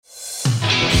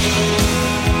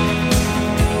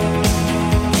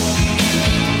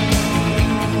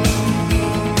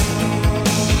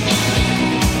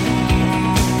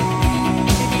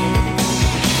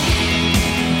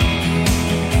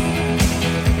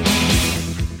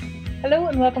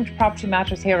Welcome to Property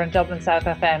Matters here on Dublin South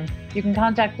FM. You can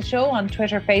contact the show on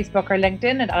Twitter, Facebook or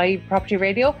LinkedIn at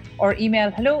iPropertyRadio or email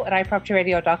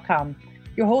hello@iPropertyRadio.com.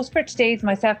 Your host for today is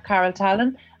myself, Carol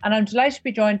Tallon, and I'm delighted to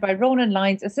be joined by Ronan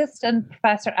Lyons, Assistant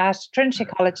Professor at Trinity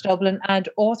College Dublin and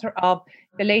author of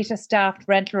the latest Daft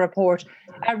Rental report.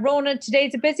 Ronan,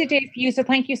 today's a busy day for you, so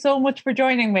thank you so much for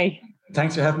joining me.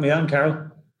 Thanks for having me on,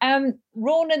 Carol.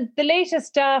 Ronan, the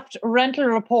latest Daft Rental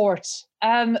report,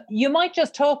 you might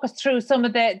just talk us through some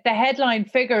of the headline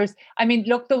figures. I mean,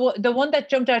 look, the one that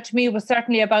jumped out to me was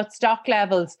certainly about stock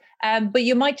levels, but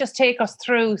you might just take us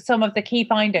through some of the key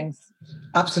findings.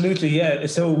 Absolutely, yeah.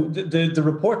 So the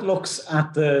report looks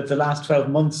at the last 12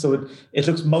 months. So it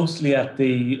looks mostly at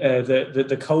the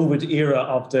COVID era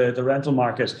of the rental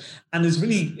market, and is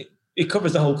really, it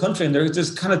covers the whole country, and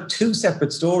there's kind of two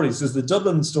separate stories. There's the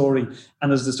Dublin story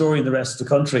and there's the story in the rest of the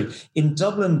country. In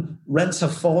Dublin, rents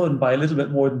have fallen by a little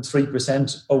bit more than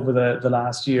 3% over the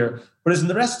last year, whereas in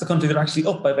the rest of the country, they're actually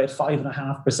up by about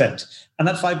 5.5%. And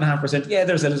that 5.5%, yeah,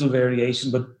 there's a little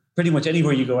variation, but pretty much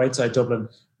anywhere you go outside Dublin,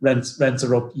 rents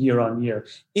are up year on year.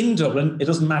 In Dublin, it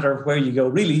doesn't matter where you go,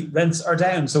 really, rents are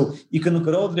down. So you can look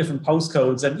at all the different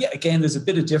postcodes, and yeah, again, there's a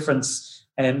bit of difference.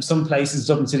 Some places,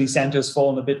 Dublin city centre has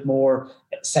fallen a bit more,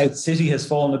 South City has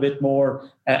fallen a bit more,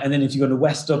 and then if you go to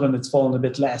West Dublin, it's fallen a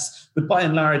bit less. But by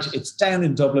and large, it's down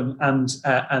in Dublin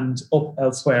and up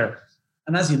elsewhere.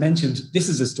 And as you mentioned, this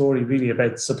is a story really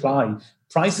about supply.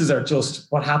 Prices are just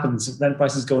what happens. Rent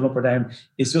prices going up or down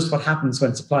is just what happens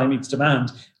when supply meets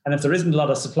demand. And if there isn't a lot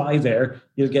of supply there,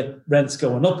 you'll get rents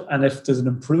going up. And if there's an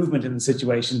improvement in the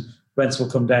situation, rents will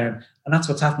come down. And that's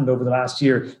what's happened over the last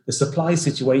year. The supply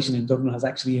situation in Dublin has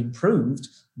actually improved.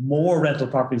 More rental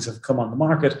properties have come on the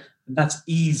market, and that's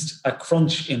eased a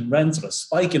crunch in rents or a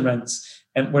spike in rents,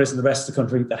 whereas in the rest of the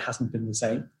country, that hasn't been the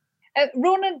same.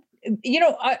 Ronan, you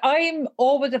know, I'm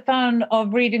always a fan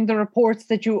of reading the reports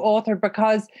that you author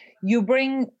because you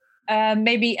bring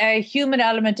maybe a human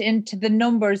element into the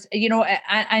numbers, you know,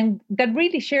 and that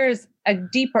really shares a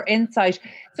deeper insight.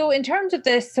 So in terms of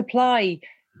the supply,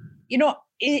 you know,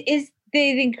 is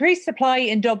the increased supply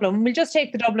in Dublin, we'll just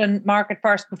take the Dublin market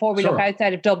first before we look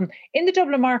outside of Dublin. In the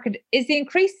Dublin market, is the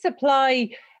increased supply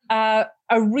a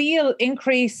real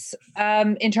increase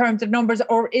in terms of numbers,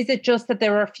 or is it just that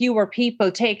there are fewer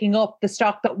people taking up the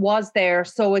stock that was there,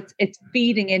 so it's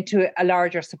feeding into a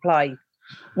larger supply?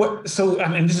 Well, so I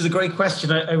mean, this is a great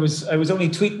question. I was only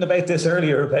tweeting about this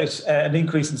earlier about an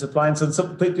increase in supply, and so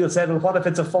some people said, "Well, what if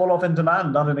it's a fall off in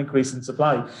demand, not an increase in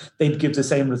supply?" They'd give the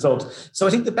same result. So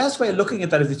I think the best way of looking at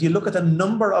that is if you look at the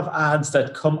number of ads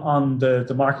that come on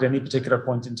the market at any particular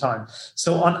point in time.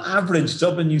 So on average,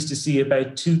 Dublin used to see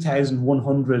about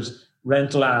 2,100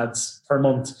 rental ads per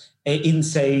month in,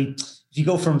 say, if you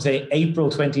go from, say, April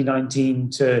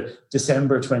 2019 to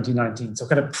December 2019, so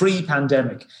kind of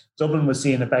pre-pandemic, Dublin was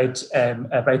seeing about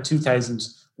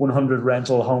 2,100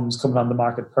 rental homes coming on the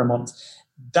market per month.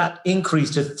 That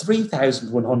increased to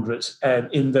 3,100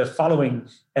 in the following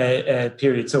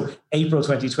period. So April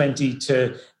 2020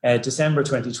 to December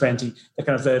 2020, the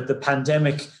kind of the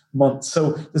pandemic months.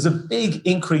 So there's a big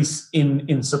increase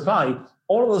in supply.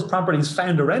 All of those properties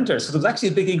found a renter. So there was actually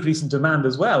a big increase in demand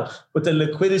as well. But the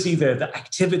liquidity, the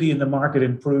activity in the market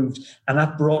improved, and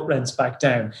that brought rents back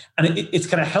down. And it's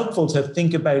kind of helpful to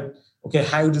think about, okay,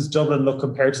 how does Dublin look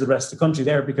compared to the rest of the country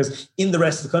there? Because in the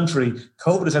rest of the country,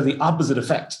 COVID has had the opposite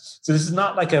effect. So this is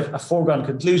not like a foregone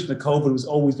conclusion that COVID was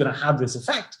always going to have this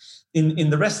effect. In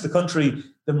the rest of the country,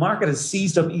 the market has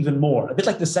seized up even more, a bit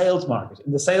like the sales market.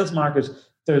 In the sales market,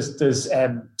 there's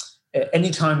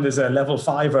anytime there's a level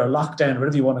 5 or a lockdown,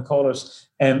 whatever you want to call it,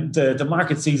 the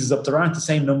market seizes up. There aren't the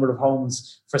same number of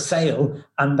homes for sale,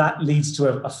 and that leads to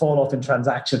a fall off in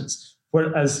transactions.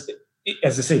 Whereas,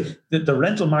 as I say, the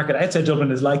rental market outside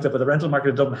Dublin is like that, but the rental market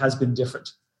in Dublin has been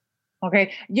different.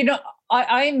 Okay. You know,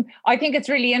 I think it's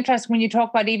really interesting when you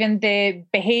talk about even the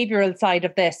behavioural side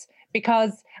of this,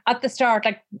 because at the start,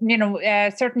 like, you know,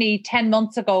 certainly 10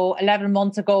 months ago, 11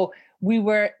 months ago, we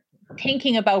were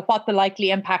thinking about what the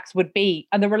likely impacts would be.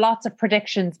 And there were lots of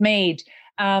predictions made.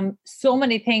 So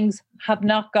many things have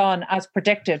not gone as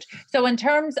predicted. So in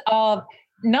terms of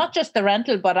not just the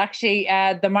rental, but actually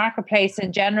the marketplace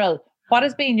in general, what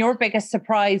has been your biggest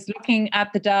surprise looking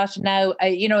at the data now,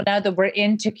 now that we're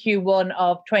into Q1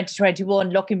 of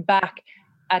 2021, looking back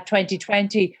at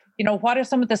 2020, what are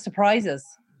some of the surprises?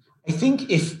 I think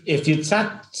if you'd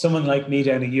sat someone like me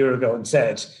down a year ago and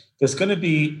said, there's going to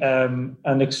be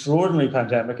an extraordinary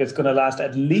pandemic, it's going to last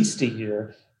at least a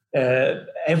year,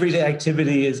 everyday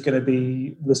activity is going to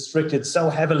be restricted so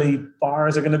heavily,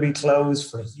 bars are going to be closed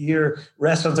for a year,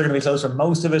 restaurants are going to be closed for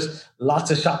most of it,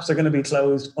 lots of shops are going to be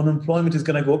closed, unemployment is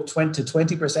going to go up 20%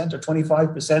 or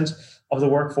 25% of the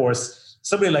workforce.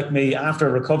 Somebody like me, after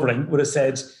recovering, would have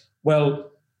said,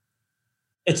 well,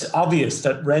 it's obvious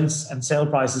that rents and sale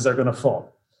prices are going to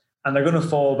fall. And they're going to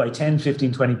fall by 10,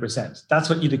 15, 20%. That's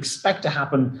what you'd expect to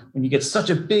happen when you get such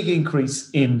a big increase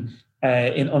in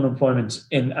unemployment.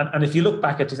 And if you look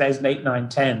back at 2008, 9,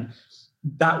 10,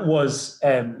 that was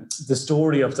the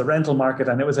story of the rental market,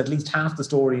 and it was at least half the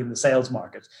story in the sales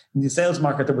market. In the sales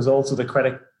market, there was also the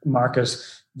credit market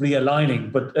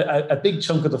realigning, but a big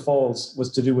chunk of the falls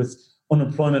was to do with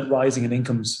unemployment rising and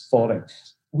incomes falling.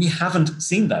 We haven't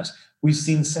seen that. We've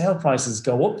seen sale prices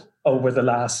go up over the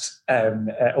last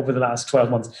 12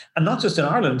 months, and not just in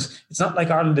Ireland. It's not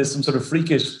like Ireland is some sort of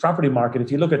freakish property market.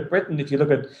 If you look at Britain, if you look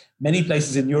at many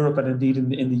places in Europe, and indeed in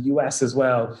the US as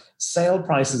well, sale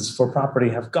prices for property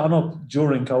have gone up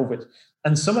during COVID,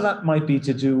 and some of that might be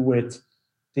to do with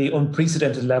the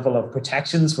unprecedented level of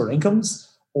protections for incomes,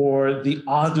 or the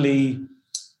oddly,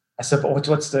 I suppose,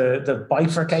 what's the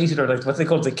bifurcated, or like what they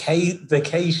call the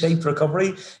K-shaped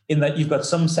recovery, in that you've got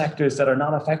some sectors that are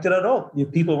not affected at all. You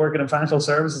have people working in financial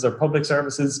services or public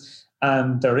services,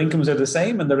 and their incomes are the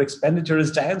same and their expenditure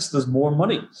is down, so there's more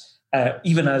money,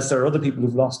 even as there are other people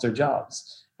who've lost their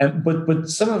jobs. But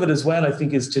some of it as well, I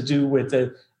think, is to do with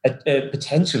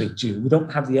potentially due. We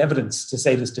don't have the evidence to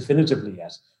say this definitively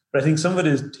yet, but I think some of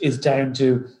it is down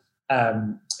to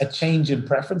a change in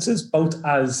preferences, both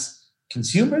as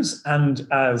consumers and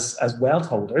as wealth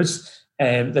holders,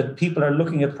 that people are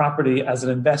looking at property as an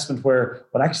investment where,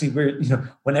 well, actually,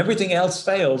 when everything else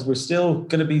fails, we're still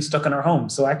going to be stuck in our home.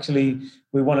 So actually,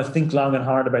 we want to think long and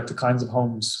hard about the kinds of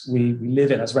homes we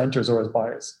live in as renters or as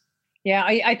buyers. Yeah,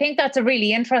 I think that's a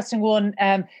really interesting one,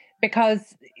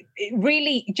 because it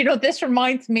really, this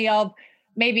reminds me of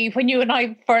maybe when you and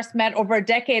I first met over a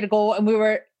decade ago, and we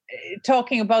were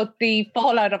talking about the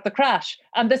fallout of the crash,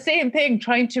 and the same thing,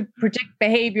 trying to predict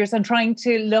behaviors and trying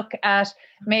to look at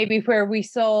maybe where we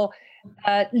saw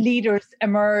leaders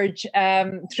emerge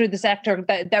through the sector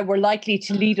that were likely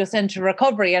to lead us into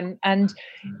recovery. And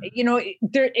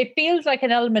it feels like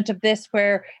an element of this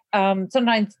where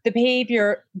sometimes the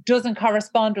behavior doesn't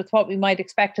correspond with what we might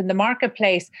expect in the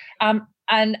marketplace.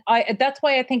 And that's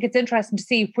why I think it's interesting to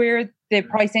see where the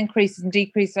price increases and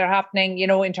decreases are happening,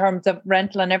 in terms of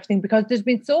rental and everything, because there's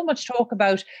been so much talk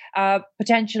about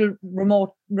potential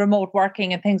remote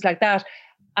working and things like that.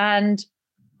 And,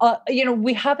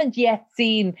 we haven't yet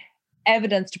seen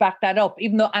evidence to back that up,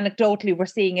 even though anecdotally we're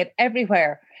seeing it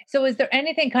everywhere. So is there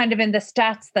anything kind of in the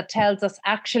stats that tells us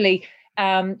actually,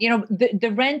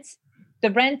 the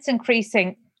rents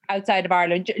increasing outside of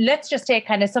Ireland? Let's just take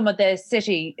kind of some of the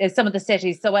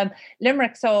cities. So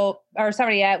Limerick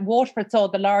Waterford saw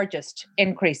the largest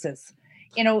increases.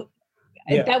 That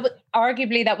was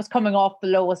arguably coming off the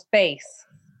lowest base.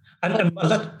 And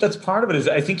that's part of it. Is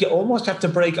I think you almost have to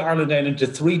break Ireland down into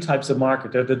three types of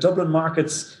market. There are the Dublin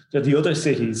markets, there are the other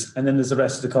cities, and then there's the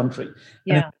rest of the country.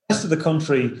 Yeah. And in the rest of the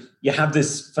country, you have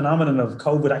this phenomenon of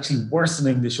COVID actually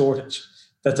worsening the shortage,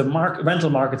 that the rental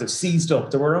markets have seized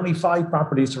up. There were only 5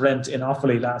 properties to rent in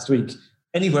Offaly last week,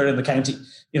 anywhere in the county.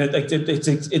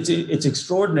 It's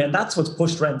extraordinary, and that's what's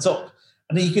pushed rents up.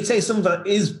 And you could say some of that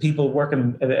is people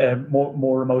working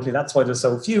more remotely. That's why there's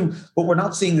so few. But we're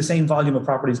not seeing the same volume of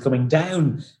properties coming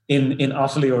down in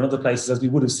Offaly or in other places as we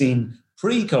would have seen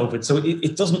pre-COVID. So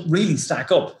it doesn't really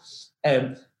stack up.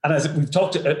 And as we've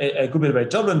talked a good bit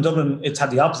about Dublin, it's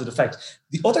had the opposite effect.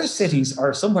 The other cities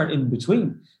are somewhere in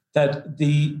between. That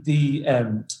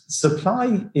the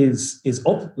supply is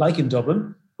up, like in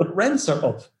Dublin, but rents are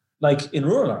up, like in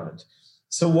rural Ireland.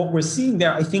 So what we're seeing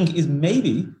there, I think, is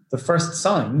maybe the first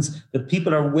signs that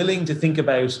people are willing to think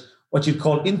about what you'd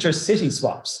call intercity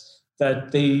swaps,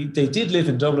 that they did live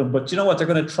in Dublin, but you know what, they're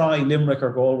going to try Limerick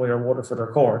or Galway or Waterford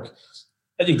or Cork.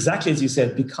 And exactly as you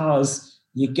said, because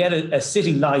you get a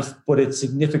city life, but it's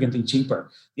significantly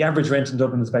cheaper. The average rent in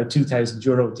Dublin is about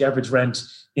 €2,000. The average rent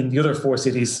in the other 4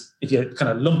 cities, if you kind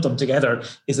of lump them together,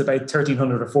 is about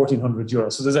 €1,300 or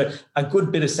 €1,400. So there's a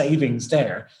good bit of savings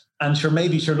there. And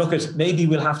maybe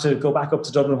we'll have to go back up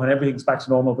to Dublin when everything's back to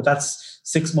normal, but that's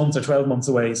 6 months or 12 months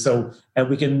away. So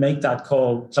we can make that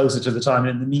call closer to the time.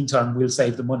 And in the meantime, we'll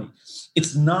save the money.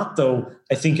 It's not, though,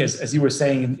 I think, as you were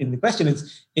saying in the question,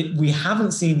 we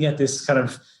haven't seen yet this kind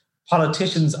of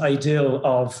politicians' ideal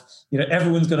of,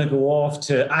 everyone's going to go off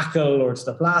to Achill or to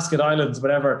the Blasket Islands,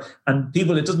 whatever, and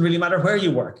people, it doesn't really matter where you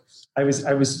work. I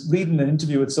was reading an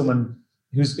interview with someone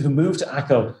who moved to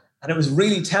Achill, and it was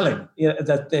really telling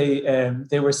that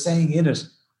they were saying in it,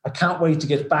 I can't wait to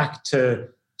get back to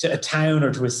a town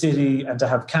or to a city and to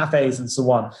have cafes and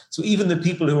so on. So even the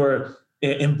people who are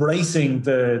embracing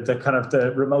the kind of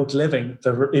the remote living,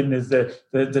 in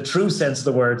the true sense of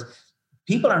the word,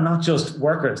 people are not just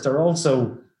workers; they're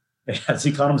also, as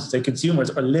economists say, consumers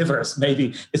or livers.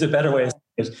 Maybe is a better way of saying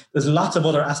it. There's lots of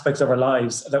other aspects of our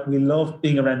lives that we love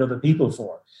being around other people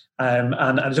for, and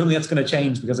I don't think that's going to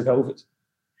change because of COVID.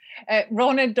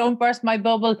 Ronan, don't burst my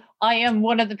bubble. I am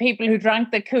one of the people who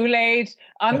drank the Kool-Aid.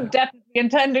 I'm definitely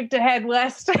intending to head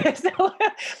west. So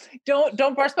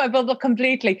don't burst my bubble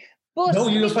completely. But no,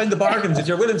 you'll find the bargains. If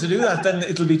you're willing to do that, then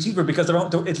it'll be cheaper because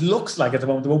it looks like at the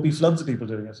moment there won't be floods of people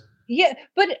doing it. Yeah,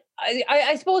 but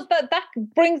I suppose that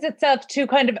brings itself to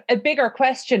kind of a bigger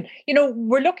question.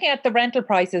 We're looking at the rental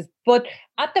prices, but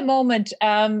at the moment,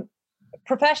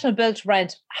 professional built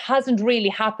rent hasn't really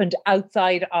happened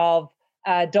outside of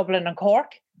Dublin and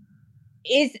Cork.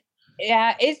 Is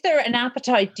there an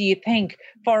appetite, do you think,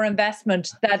 for investment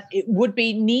that it would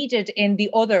be needed in the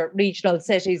other regional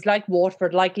cities like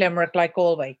Waterford, like Limerick, like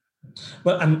Galway?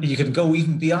 Well, and you can go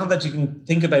even beyond that. You can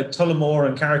think about Tullamore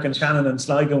and Carrick and Shannon and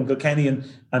Sligo and Kilkenny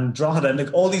and Drogheda. And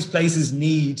all these places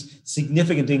need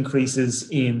significant increases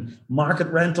in market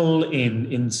rental,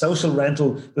 in social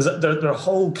rental. There are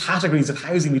whole categories of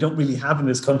housing we don't really have in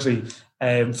this country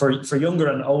for younger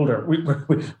and older.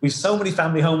 We've so many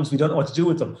family homes, we don't know what to do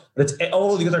with them. But it's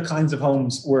all the other kinds of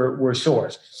homes we're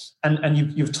short. And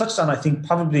you've touched on, I think,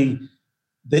 probably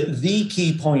the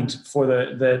key point for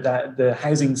the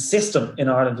housing system in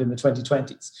Ireland in the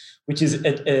 2020s, which is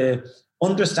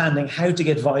understanding how to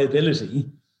get viability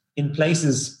in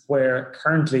places where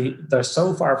currently they're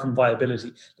so far from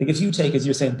viability. Like if you take, as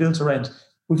you're saying, build to rent,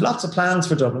 we've lots of plans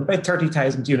for Dublin, about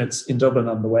 30,000 units in Dublin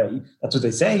on the way. That's what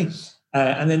they say.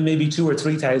 And then maybe 2,000 or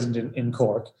 3,000 in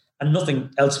Cork and nothing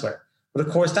elsewhere. But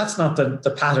of course, that's not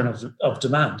the pattern of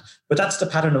demand, but that's the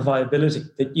pattern of viability,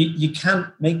 that you can't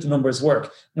make the numbers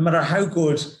work. No matter how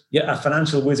good a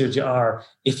financial wizard you are,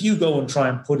 if you go and try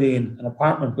and put in an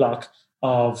apartment block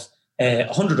of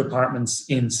 100 apartments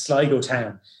in Sligo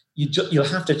town, you'll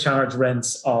have to charge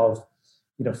rents of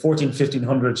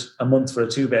 1,100 a month for a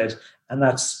 2-bed, and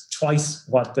that's twice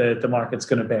what the market's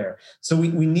going to bear. So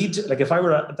we need to, like, if I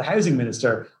were the housing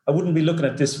minister, I wouldn't be looking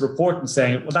at this report and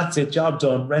saying, well, that's it, job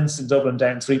done, rents in Dublin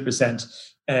down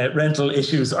 3%, rental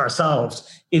issues are solved.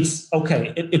 It's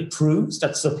okay. It proves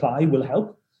that supply will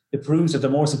help. It proves that the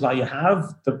more supply you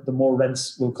have, the more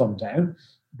rents will come down.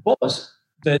 But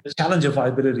the challenge of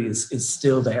viability is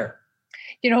still there.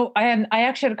 I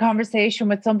actually had a conversation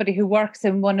with somebody who works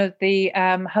in one of the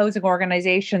housing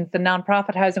organisations, the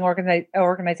non-profit housing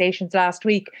organisations last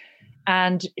week,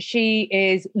 and she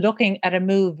is looking at a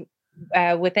move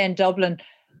within Dublin,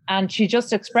 and she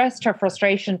just expressed her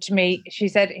frustration to me. She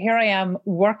said, here I am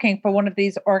working for one of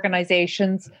these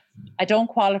organisations. I don't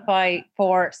qualify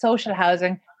for social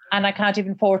housing, and I can't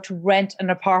even afford to rent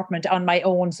an apartment on my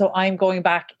own, so I'm going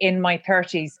back in my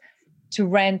 30s to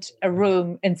rent a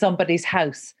room in somebody's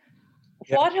house.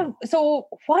 Yeah.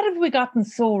 What have we gotten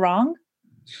so wrong?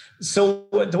 So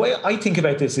the way I think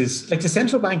about this is, like, the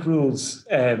central bank rules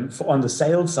on the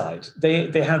sales side,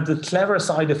 they have the clever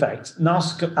side effect,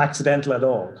 not accidental at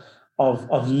all,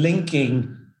 of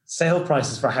linking sale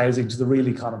prices for housing to the real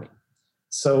economy.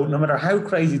 So no matter how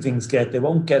crazy things get, they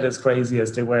won't get as crazy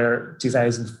as they were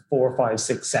 2004, 5,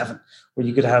 6, 7, where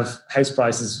you could have house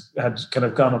prices had kind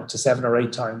of gone up to 7 or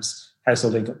 8 times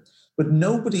household income. But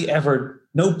no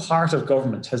part of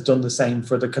government has done the same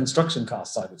for the construction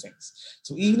cost side of things.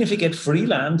 So even if you get free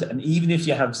land and even if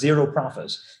you have zero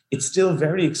profit, it's still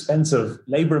very expensive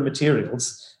labour and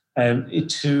materials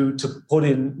to put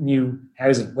in new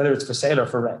housing, whether it's for sale or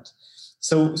for rent.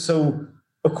 So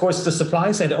of course, the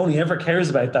supply side only ever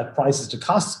cares about that prices to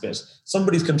costs bit.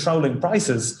 Somebody's controlling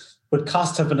prices, but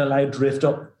costs have been allowed to drift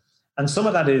up. And some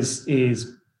of that is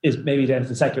maybe down to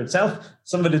the sector itself.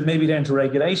 Some of it is maybe down to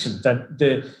regulation, that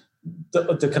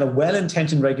the kind of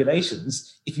well-intentioned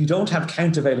regulations, if you don't have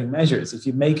countervailing measures, if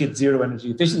you make it zero energy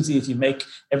efficiency, if you make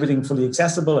everything fully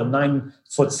accessible and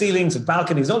 9-foot ceilings and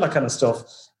balconies, all that kind of stuff,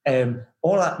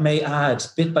 all that may add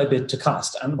bit by bit to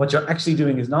cost. And what you're actually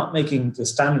doing is not making the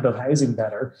standard of housing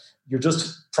better. You're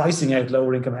just pricing out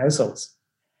lower income households.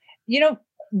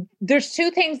 There's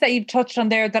 2 things that you've touched on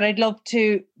there that I'd love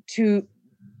to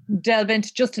delve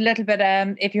into just a little bit,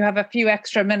 if you have a few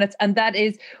extra minutes. And that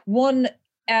is, one,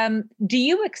 do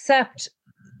you accept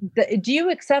do you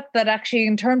accept that actually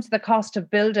in terms of the cost of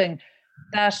building,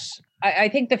 that I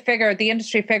think the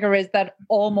industry figure is that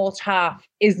almost half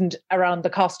isn't around the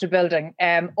cost of building.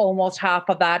 Almost half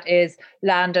of that is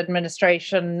land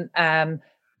administration and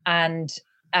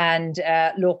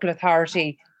local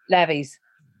authority levies.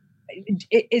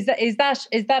 Is that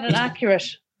an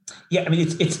accurate? Yeah, I mean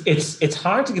it's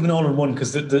hard to give an all in one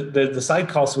because the side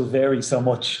costs will vary so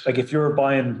much. Like if you're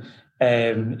buying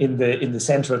in the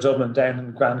centre of Dublin, down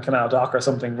in Grand Canal Dock or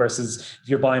something, versus if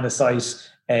you're buying a site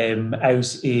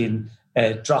out in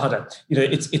Drogheda,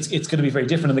 it's going to be very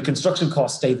different, and the construction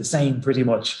costs stay the same pretty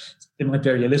much. It might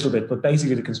vary a little bit, but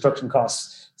basically the construction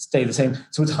costs stay the same.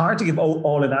 So it's hard to give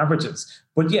all in averages.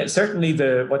 But yeah, certainly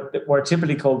what are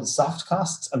typically called the soft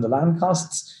costs and the land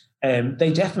costs,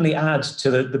 they definitely add to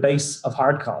the base of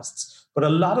hard costs. But a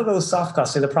lot of those soft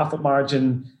costs, say the profit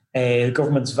margin,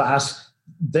 government's VAT,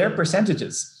 they're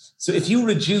percentages. So if you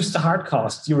reduce the hard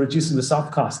costs, you're reducing the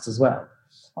soft costs as well.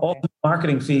 Okay. All the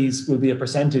marketing fees will be a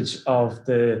percentage of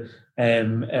the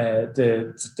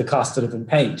costs that have been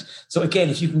paid. So again,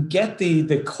 if you can get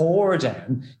the core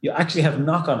down, you actually have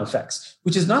knock-on effects,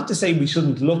 which is not to say we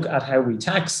shouldn't look at how we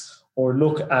tax or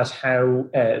look at how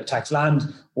tax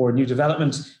land or new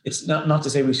development. It's not to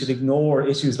say we should ignore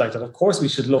issues like that. Of course, we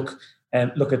should look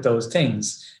at those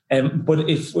things. But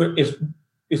if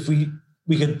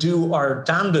we could do our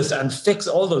damnedest and fix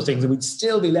all those things, and we'd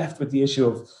still be left with the issue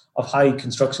of high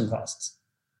construction costs.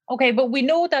 Okay, but we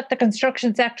know that the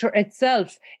construction sector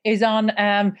itself is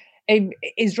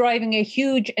is driving a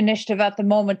huge initiative at the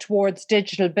moment towards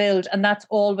digital build, and that's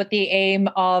all with the aim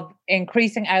of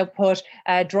increasing output,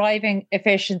 driving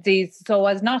efficiencies, so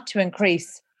as not to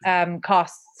increase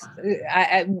costs.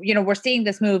 We're seeing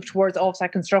this move towards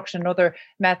offsite construction and other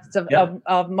methods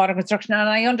of modern construction, and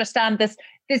I understand this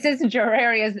isn't your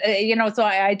area, so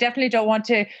I definitely don't want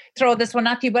to throw this one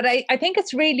at you, but I think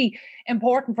it's really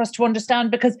important for us to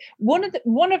understand, because one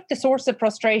of the source of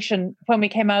frustration when we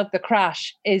came out of the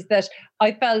crash is that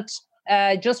I felt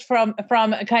just from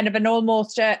a kind of an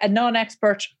almost a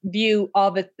non-expert view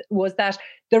of it, was that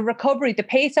the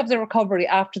pace of the recovery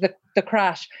after the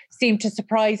crash seemed to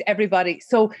surprise everybody.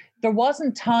 So there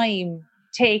wasn't time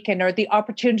taken, or the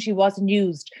opportunity wasn't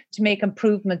used to make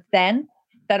improvements then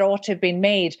that ought to have been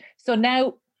made. So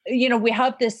now, we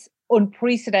have this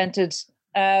unprecedented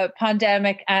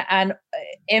pandemic and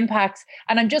impacts.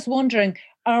 And I'm just wondering,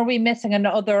 are we missing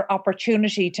another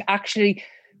opportunity to actually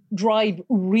drive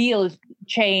real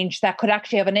change that could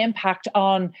actually have an impact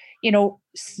on,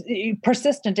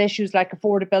 persistent issues like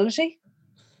affordability?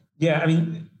 Yeah, I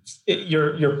mean,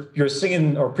 you're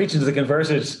singing or preaching to the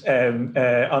converted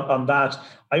on that.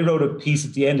 I wrote a piece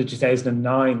at the end of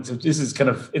 2009, so this is kind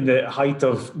of in the height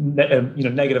of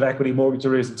negative equity mortgage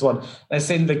arrears and so on. And I was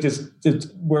saying like this,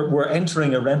 we're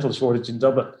entering a rental shortage in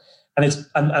Dublin,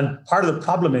 and part of the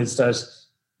problem is that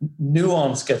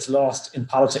nuance gets lost in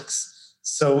politics.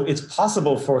 So it's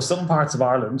possible for some parts of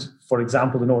Ireland, for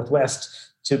example, the Northwest,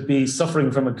 to be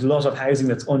suffering from a glut of housing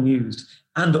that's unused,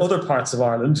 and other parts of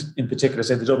Ireland, in particular,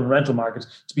 say the Dublin rental market,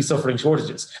 to be suffering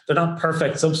shortages. They're not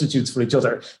perfect substitutes for each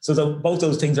other. So both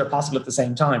those things are possible at the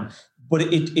same time. But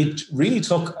it really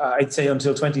took, I'd say,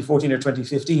 until 2014 or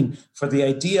 2015 for the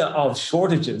idea of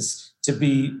shortages to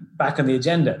be back on the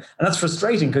agenda. And that's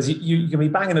frustrating, because you can be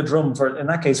banging a drum for, in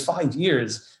that case, 5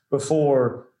 years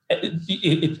before...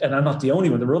 and I'm not the only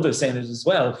one, there were others saying it as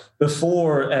well,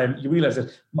 before you realize that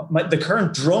the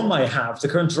current drum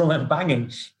I'm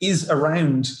banging is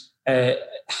around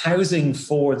housing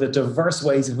for the diverse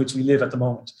ways in which we live at the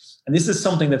moment. And this is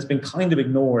something that's been kind of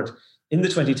ignored. In the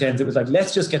 2010s, it was like,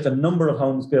 let's just get the number of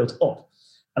homes built up.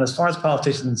 And as far as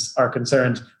politicians are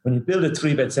concerned, when you build a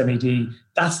 3-bed semi-D,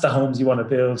 that's the homes you want to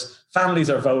build. Families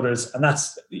are voters, and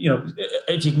that's,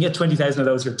 if you can get 20,000 of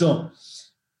those, you're done.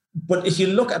 But if you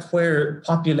look at where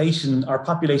our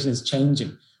population is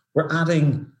changing, we're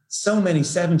adding so many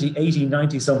 70, 80,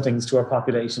 90 somethings to our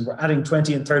population. We're adding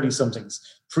 20 and 30 somethings,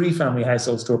 pre-family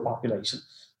households to our population.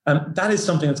 And that is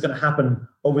something that's going to happen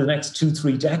over the next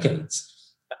 2-3 decades.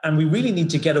 And we really need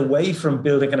to get away from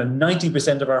building kind of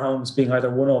 90% of our homes being either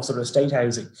one-offs or estate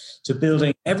housing, to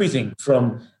building everything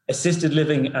from assisted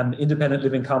living and independent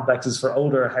living complexes for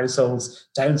older households,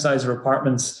 downsizer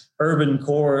apartments, urban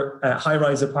core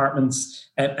high-rise apartments,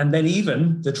 and then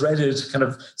even the dreaded kind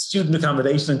of student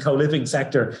accommodation and co-living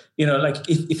sector. Like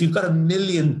if you've got 1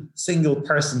 million single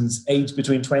persons aged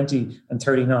between 20 and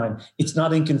 39, it's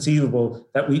not inconceivable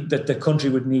that the country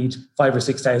would need 5,000 or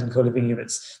 6,000 co-living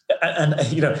units. And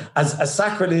as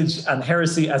sacrilege and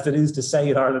heresy as it is to say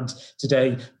in Ireland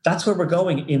today, that's where we're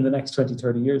going in the next 20,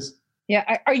 30 years.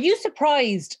 Yeah. Are you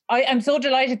surprised? I'm so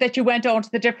delighted that you went on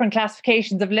to the different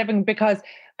classifications of living, because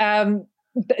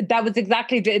that was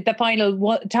exactly the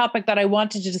final topic that I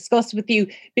wanted to discuss with you,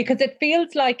 because it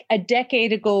feels like a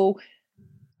decade ago,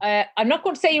 I'm not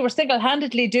going to say you were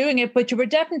single-handedly doing it, but you were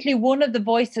definitely one of the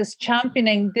voices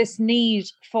championing this need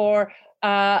for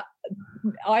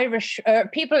Irish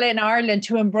people in Ireland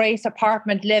to embrace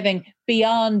apartment living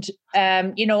beyond,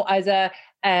 as a,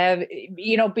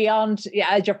 beyond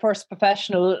as your first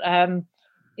professional, where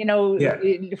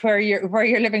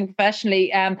you're living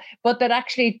professionally, but that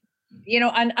actually,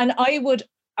 and I would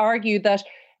argue that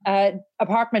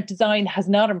apartment design has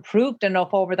not improved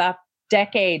enough over that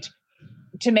decade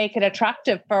to make it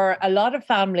attractive for a lot of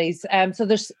families. So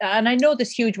and I know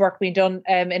there's huge work being done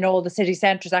in all the city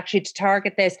centres actually to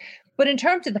target this. But in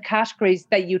terms of the categories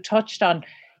that you touched on,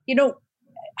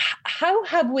 how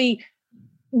have we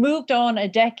moved on a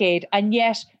decade, and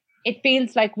yet it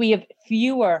feels like we have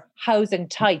fewer housing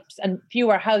types and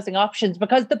fewer housing options,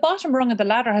 because the bottom rung of the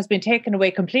ladder has been taken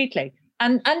away completely.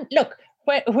 And look,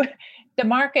 the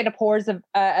market abhors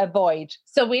a void.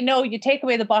 So we know you take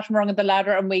away the bottom rung of the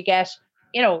ladder and we get,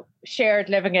 shared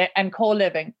living and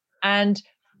co-living. And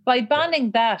by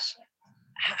banning that,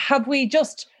 have we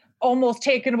just almost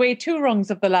taken away two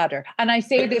rungs of the ladder? And I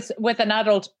say this with an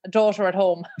adult daughter at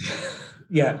home.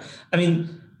 Yeah. I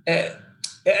mean,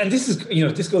 and this is,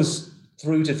 this goes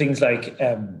through to things like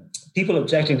people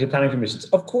objecting to planning permissions.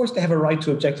 Of course, they have a right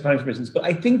to object to planning permissions, but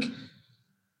I think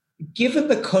given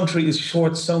the country is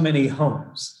short so many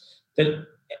homes, that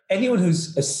anyone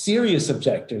who's a serious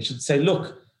objector should say,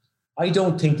 look, I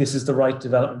don't think this is the right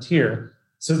development here,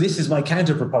 so this is my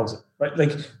counter proposal, right?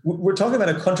 Like, we're talking about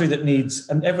a country that needs,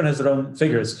 and everyone has their own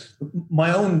figures.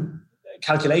 My own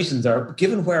calculations are,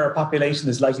 given where our population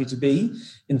is likely to be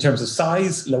in terms of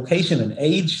size, location, and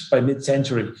age by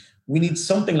mid-century, we need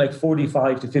something like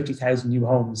 45 to 50,000 new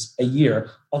homes a year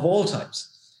of all types.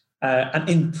 And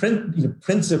in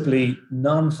principally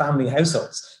non-family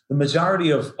households. The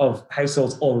majority of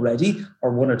households already are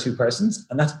one or two persons,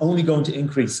 and that's only going to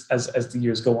increase as the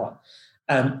years go on.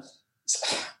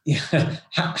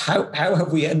 How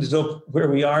have we ended up where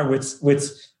we are with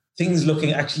things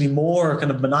looking actually more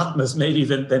kind of monotonous maybe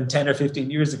than 10 or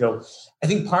 15 years ago? I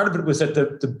think part of it was that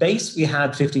the base we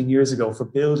had 15 years ago for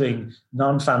building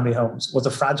non-family homes was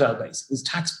a fragile base. It was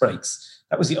tax breaks.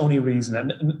 That was the only reason.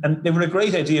 And they were a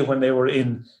great idea when they were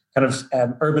in kind of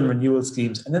urban renewal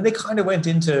schemes. And then they kind of went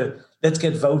into, let's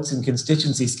get votes in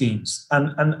constituency schemes.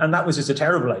 And that was just a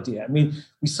terrible idea. I mean,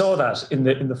 we saw that in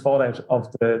the fallout of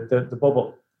the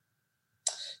bubble.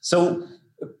 So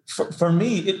for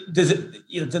me,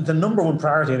 the number one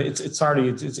priority, and it's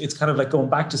kind of like going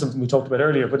back to something we talked about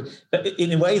earlier, but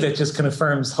in a way that just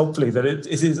confirms, hopefully, that it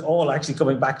is all actually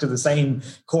coming back to the same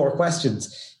core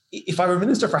questions. If I were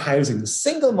Minister for Housing, the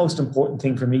single most important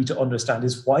thing for me to understand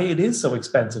is why it is so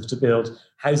expensive to build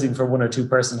housing for one or two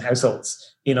person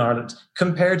households in Ireland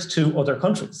compared to other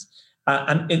countries.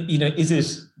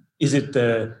 Is it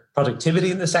the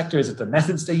productivity in the sector? Is it the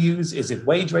methods they use? Is it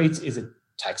wage rates? Is it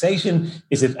taxation?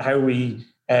 Is it how we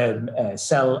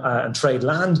sell and trade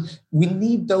land? We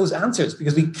need those answers,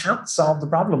 because we can't solve the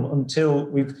problem until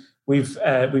we've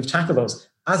tackled those.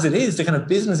 As it is, the kind of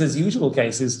business as usual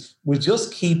cases will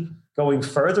just keep going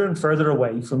further and further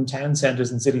away from town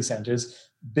centres and city centres,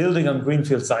 building on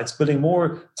greenfield sites, building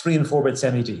more 3 and 4 bed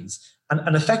semi-Ds,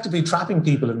 and effectively trapping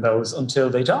people in those until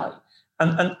they die.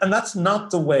 And that's not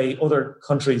the way other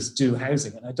countries do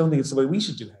housing. And I don't think it's the way we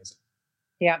should do housing.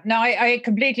 Yeah, no, I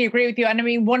completely agree with you. And I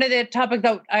mean, one of the topics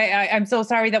that I'm so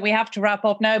sorry that we have to wrap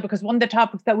up now, because one of the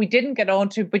topics that we didn't get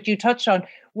onto, but you touched on,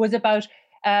 was about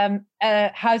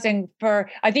housing for,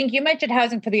 I think you mentioned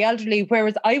housing for the elderly,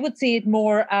 whereas I would see it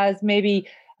more as maybe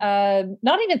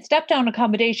not even step down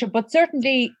accommodation, but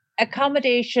certainly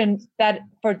accommodation that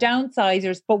for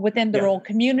downsizers, but within their own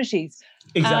communities.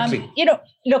 Exactly.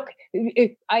 Look,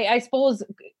 I suppose,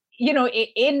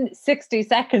 in 60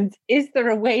 seconds, is there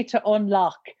a way to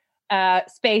unlock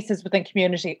spaces within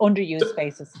community, underused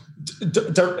spaces?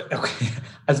 Okay.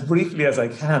 As briefly as I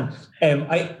can,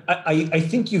 I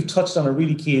think you've touched on a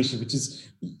really key issue, which is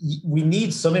we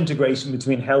need some integration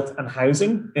between health and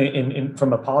housing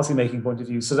from a policy-making point of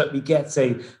view, so that we get,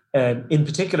 say, in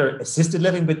particular, assisted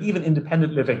living, but even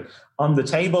independent living on the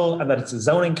table, and that it's a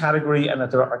zoning category, and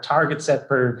that there are targets set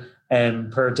per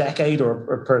decade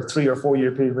or per 3 or 4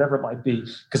 year period, whatever it might be,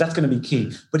 because that's going to be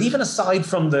key. But even aside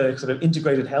from the sort of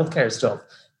integrated healthcare stuff,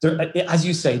 there, as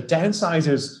you say,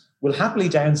 downsizers will happily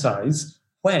downsize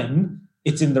when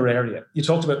it's in their area. You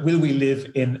talked about, will we live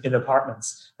in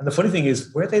apartments? And the funny thing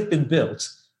is, where they've been built,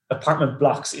 apartment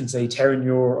blocks in, say,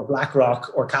 Terranure or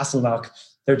Blackrock or Castleknock,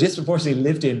 they're disproportionately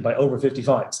lived in by over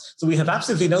 55s. So we have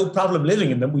absolutely no problem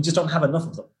living in them. We just don't have enough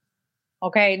of them.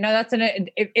 Okay, no,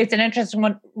 it's an interesting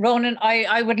one. Ronan,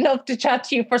 I would love to chat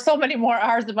to you for so many more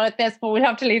hours about this, but we'll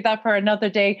have to leave that for another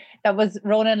day. That was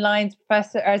Ronan Lyons,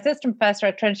 assistant professor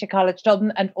at Trinity College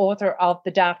Dublin and author of the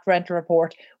Daft Rental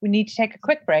report. We need to take a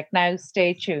quick break now.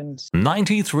 Stay tuned.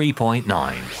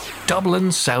 93.9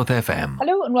 Dublin South FM.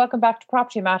 Hello and welcome back to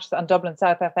Property Matters on Dublin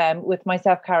South FM with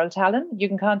myself, Carol Tallon. You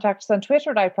can contact us on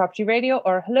Twitter at iPropertyRadio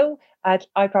or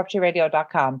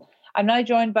hello@iPropertyRadio.com. I'm now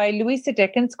joined by Louisa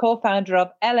Dickens, co-founder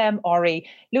of LMRE.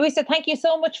 Louisa, thank you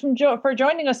so much for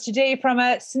joining us today from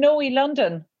snowy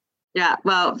London. Yeah,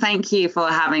 well, thank you for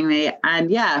having me.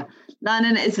 And yeah,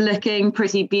 London is looking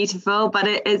pretty beautiful, but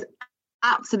it is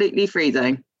absolutely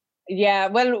freezing. Yeah,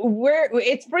 well,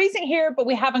 it's freezing here, but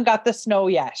we haven't got the snow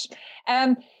yet.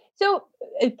 So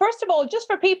first of all, just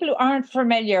for people who aren't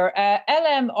familiar,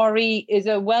 LMRE is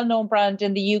a well-known brand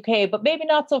in the UK, but maybe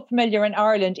not so familiar in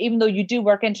Ireland, even though you do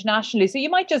work internationally. So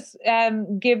you might just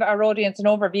give our audience an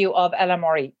overview of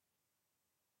LMRE.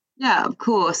 Yeah, of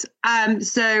course.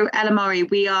 So LMRE,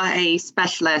 we are a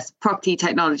specialist property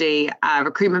technology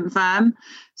recruitment firm.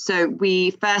 So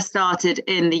we first started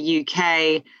in the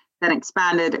UK, then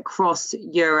expanded across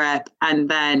Europe, and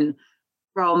then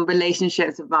from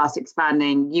relationships with us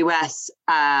expanding US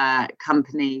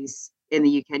companies in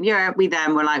the UK and Europe, we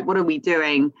then were like, what are we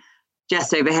doing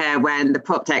just over here when the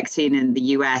Proptech scene in the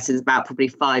US is about probably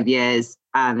 5 years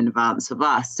in advance of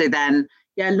us? So then,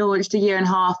 launched a year and a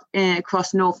half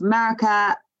across North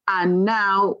America. And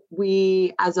now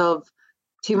as of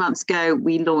 2 months ago,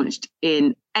 we launched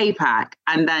in APAC.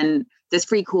 And then there's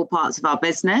 3 core parts of our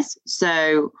business.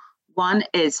 So one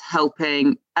is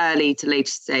helping early to later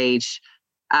stage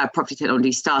property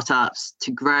technology startups to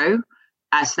grow.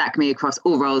 So that can be across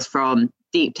all roles from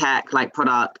deep tech, like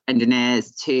product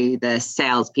engineers, to the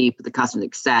salespeople, the customer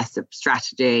success, the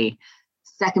strategy.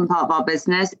 Second part of our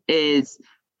business is,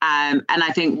 and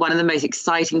I think one of the most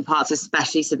exciting parts,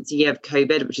 especially since the year of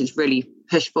COVID, which has really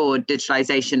pushed forward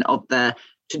digitalization of the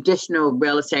traditional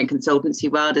real estate and consultancy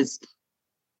world, is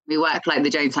we work like the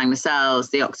Jones Lang LaSalle's,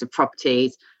 the Oxford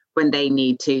Properties, when they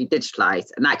need to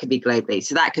digitalize, and that could be globally.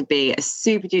 So that could be a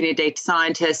super junior data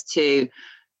scientist to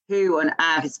who on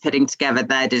earth is putting together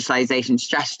their digitalization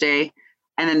strategy.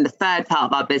 And then the third part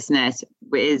of our business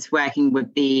is working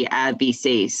with the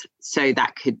VCs. So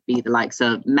that could be the likes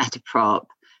of Metaprop,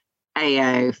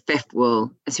 AO, Fifth Wall.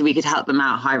 So we could help them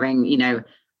out hiring,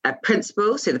 a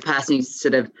principal. So the person who's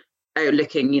sort of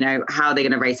looking, how they're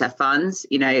going to raise their funds,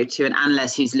 to an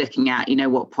analyst who's looking at,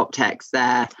 what Proptechs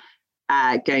they're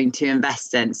going to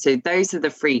invest in. So those are the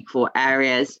 3 core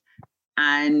areas,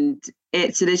 and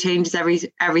it sort of changes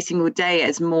every single day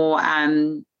as more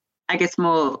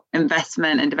more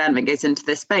investment and development goes into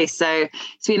this space. So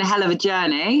it's been a hell of a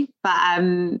journey, but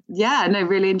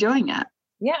really enjoying it.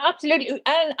 Yeah, absolutely.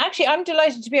 And actually, I'm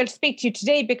delighted to be able to speak to you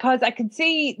today because I can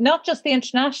see not just the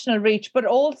international reach, but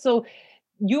also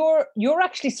you're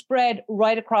actually spread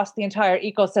right across the entire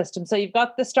ecosystem. So you've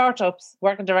got the startups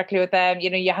working directly with them.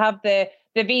 You have the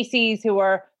VCs who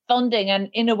are funding and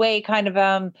in a way kind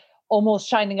of almost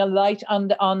shining a light on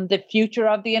the future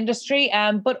of the industry.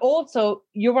 But also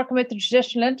you're working with the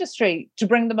traditional industry to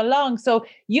bring them along. So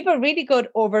you've a really good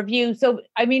overview. So,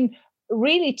 I mean,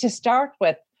 really to start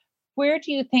with, where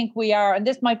do you think we are? And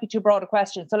this might be too broad a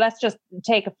question, so let's just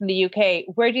take it from the UK.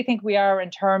 Where do you think we are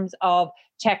in terms of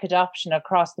tech adoption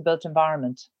across the built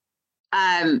environment?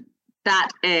 That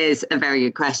is a very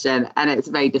good question, and it's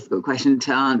a very difficult question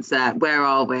to answer. Where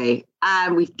are we?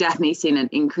 We've definitely seen an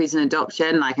increase in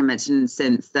adoption, like I mentioned,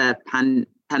 since the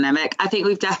pandemic. I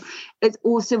think it's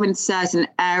also in certain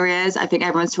areas. I think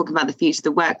everyone's talking about the future of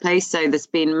the workplace, so there's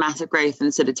been massive growth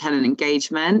in sort of tenant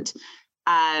engagement.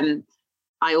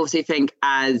 I also think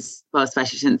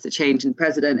especially since the change in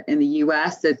president in the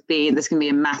US, there's going to be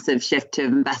a massive shift to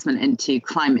investment into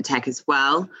climate tech as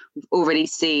well. We've already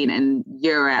seen in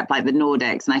Europe, like the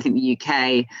Nordics, and I think the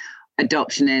UK,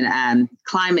 adoption in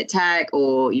climate tech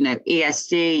or,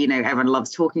 ESG, everyone loves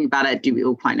talking about it. Do we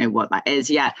all quite know what that is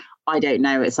yet? I don't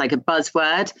know. It's like a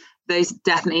buzzword. Those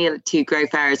definitely are 2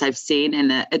 growth areas I've seen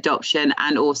in adoption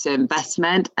and also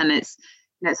investment. And it's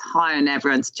high on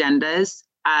everyone's agendas.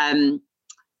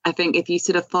 I think if you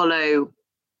sort of follow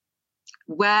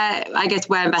where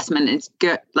investment is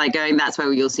going, that's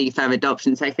where you'll see further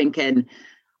adoption. So I think in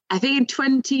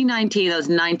 2019, there was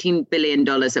 $19 billion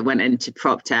that went into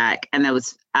PropTech, and there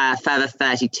was further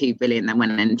 $32 billion that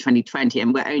went in 2020.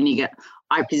 And we're only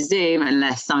I presume,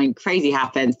 unless something crazy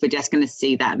happens, we're just going to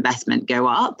see that investment go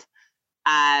up.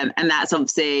 And that's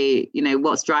obviously,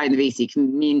 what's driving the VC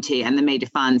community and the major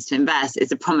funds to invest is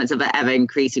the promise of ever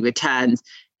increasing returns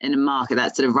in a market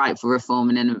that's sort of ripe for reform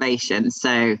and innovation.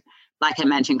 So, like I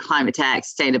mentioned, climate tech,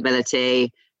 sustainability,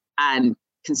 and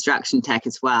construction tech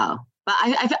as well. But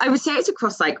I would say it's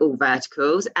across like all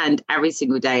verticals, and every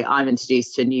single day I'm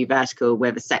introduced to a new vertical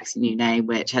with a sexy new name,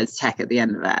 which has tech at the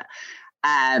end of it.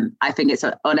 I think it's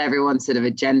on everyone's sort of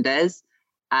agendas.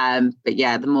 But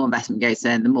yeah, the more investment goes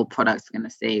in, the more products we're going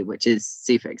to see, which is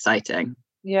super exciting.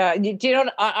 Yeah. Do you know,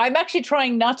 I'm actually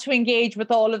trying not to engage with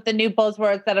all of the new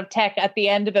buzzwords that have tech at the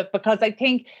end of it, because I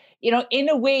think, in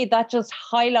a way that just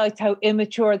highlights how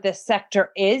immature this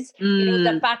sector is.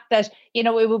 The fact that,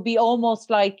 it would be almost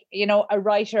like, a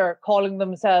writer calling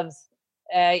themselves,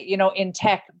 in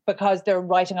tech because they're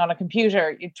writing on a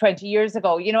computer 20 years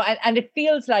ago, and it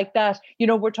feels like that,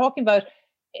 we're talking about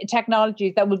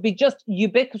technologies that would be just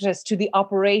ubiquitous to the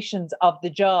operations of the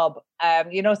job.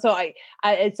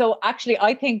 So actually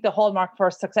I think the hallmark for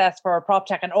success for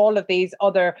Proptech and all of these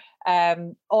other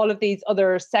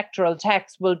sectoral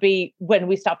techs will be when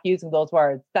we stop using those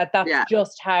words. That's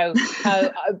just how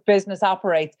business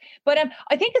operates. But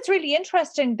I think it's really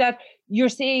interesting that you're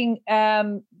seeing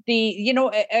across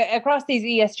these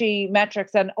ESG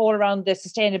metrics and all around the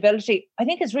sustainability. I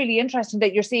think it's really interesting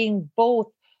that you're seeing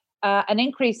both an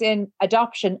increase in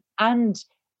adoption and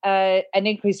an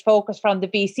increased focus from the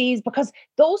VCs, because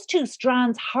those two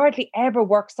strands hardly ever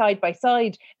work side by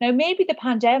side. Now, maybe the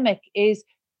pandemic is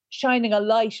shining a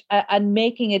light and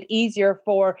making it easier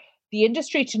for the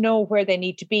industry to know where they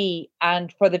need to be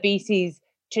and for the VCs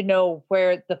to know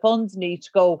where the funds need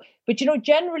to go. But,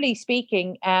 generally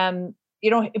speaking,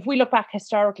 if we look back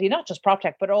historically, not just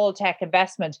Proptech, but all tech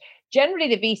investment,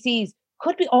 generally the VCs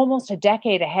could be almost a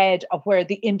decade ahead of where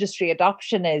the industry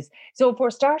adoption is. So if we're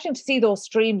starting to see those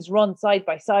streams run side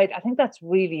by side, I think that's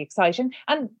really exciting.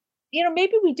 And,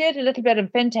 maybe we did a little bit in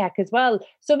fintech as well.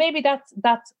 So maybe that's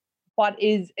what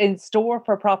is in store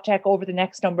for Proptech over the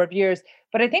next number of years.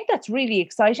 But I think that's really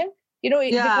exciting,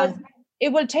 because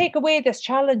it will take away this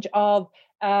challenge of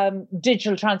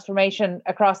digital transformation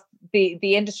across the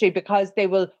industry, because they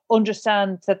will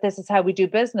understand that this is how we do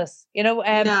business,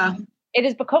 It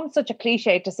has become such a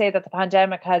cliche to say that the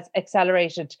pandemic has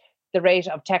accelerated the rate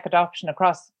of tech adoption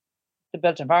across the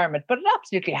built environment, but it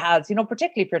absolutely has,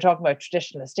 particularly if you're talking about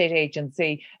traditional estate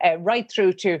agency, right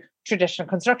through to traditional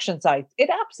construction sites. It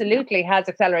absolutely has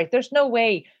accelerated. There's no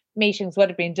way meetings would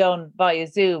have been done via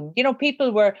Zoom.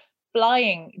 People were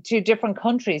flying to different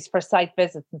countries for site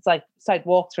visits and site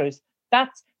walkthroughs.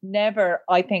 That's never,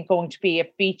 I think, going to be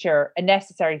a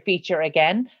necessary feature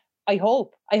again. I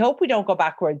hope we don't go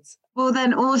backwards. Well,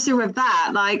 then also with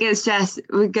that,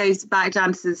 it goes back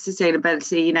down to the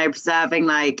sustainability, preserving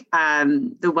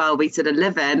the world we sort of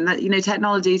live in, that,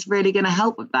 technology is really going to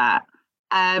help with that.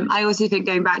 I also think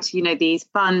going back to, these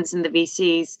funds and the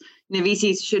VCs,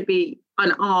 VCs should be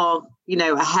and are,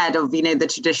 ahead of, the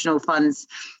traditional funds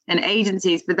and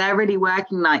agencies, but they're really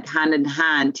working hand in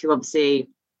hand to obviously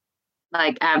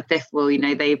Fifth Wall,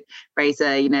 they've raised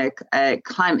a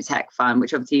climate tech fund,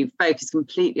 which obviously focus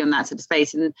completely on that sort of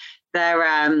space. And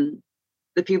they're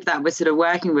the people that we're sort of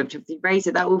working with to raise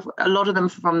it. A lot of them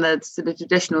from the sort of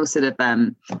traditional sort of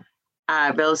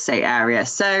real estate area.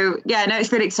 So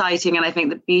it's really exciting. And I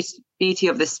think the beauty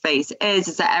of this space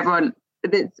is that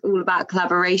it's all about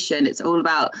collaboration. It's all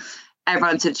about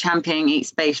everyone sort of championing each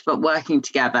space, but working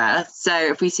together. So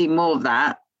if we see more of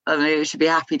that, it should be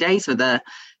happy days for the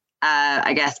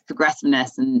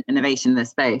progressiveness and innovation in this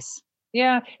space.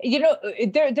 Yeah,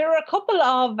 there are a couple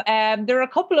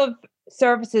of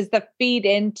services that feed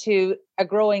into a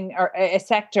growing or a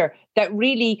sector that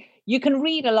really you can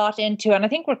read a lot into, and I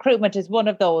think recruitment is one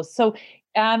of those. So,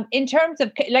 in terms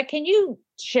of can you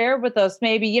share with us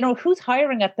maybe who's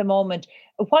hiring at the moment?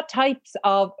 What types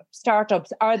of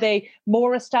startups are they?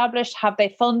 More established? Have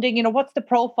they funding? What's the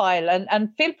profile? And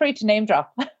feel free to name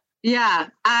drop. Yeah,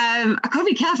 I can't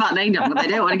be careful about name dropping. I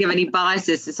don't want to give any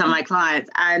biases to some of my clients,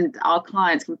 and our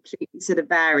clients completely sort of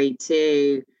vary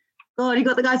to, God, you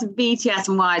got the guys at BTS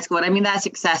and Y Squad. I mean, their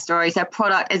success stories, their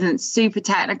product isn't super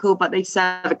technical, but they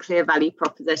serve a clear value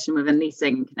proposition within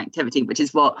leasing and connectivity, which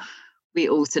is what we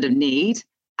all sort of need.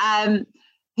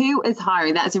 Who is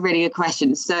hiring? That's a really good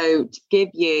question. So to give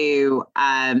you,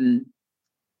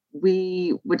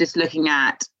 we were just looking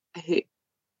at who,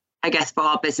 I guess, for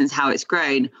our business, how it's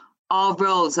grown. Our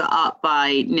roles are up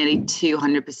by nearly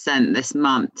 200% this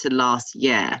month to last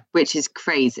year, which is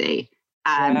crazy.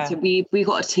 So we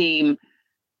got a team.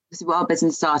 So our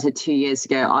business started 2 years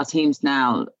ago. Our team's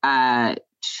now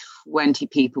 20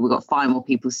 people. We've got 5 more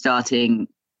people starting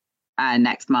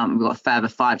next month. We've got a further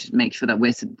 5 to make sure that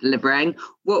we're delivering.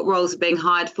 What roles are being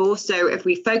hired for? So if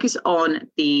we focus on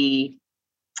the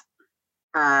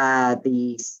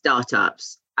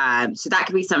startups, so that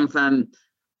could be something from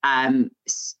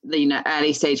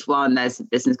early stage one. There's a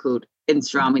business called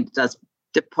Instagram that does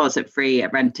deposit-free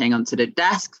renting onto the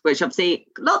desks, which obviously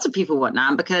lots of people want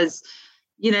now because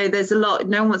there's a lot.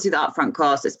 No one wants to do the upfront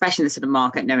cost, especially in this sort of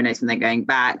market. No one knows when they're going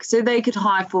back. So they could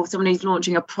hire for someone who's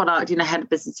launching a product, head of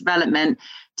business development.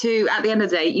 To at the end of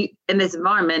the day, in this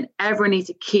environment, everyone needs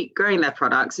to keep growing their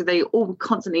product. So they all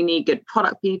constantly need good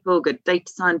product people, good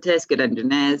data scientists, good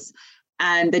engineers.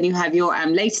 And then you have your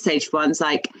later stage ones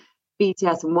like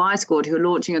BTS and Y-Squad who are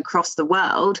launching across the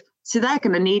world. So they're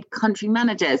going to need country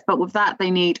managers. But with that, they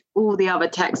need all the other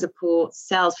tech support,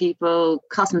 salespeople,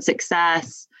 customer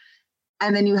success.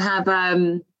 And then you have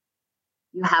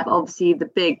obviously the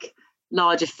big,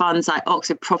 larger funds like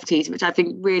Oxford Properties, which I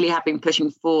think really have been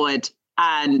pushing forward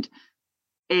and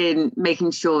in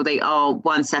making sure they are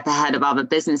one step ahead of other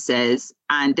businesses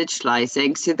and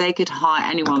digitalizing. So they could hire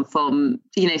anyone from,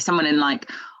 someone in like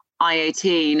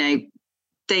IoT,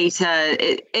 data.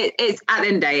 It's at the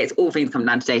end of the day, it's all things come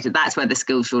down to data. That's where the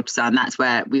skill shortages are, and that's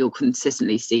where we will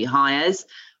consistently see hires.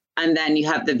 And then you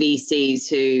have the VCs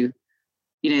who,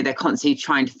 they're constantly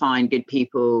trying to find good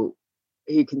people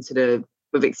who can sort of,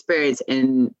 with experience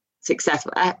in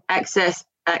successful exits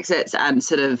and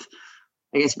sort of,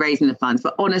 I guess, raising the funds.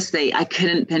 But honestly, I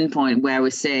couldn't pinpoint where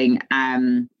we're seeing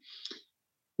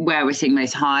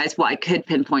most hires. What I could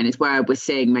pinpoint is where we're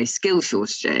seeing most skill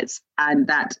shortages, and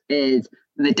that is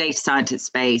in the data scientist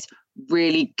space.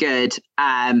 Really good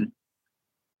SaaS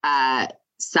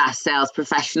sales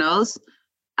professionals,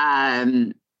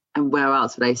 and where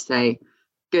else would I say?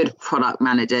 Good product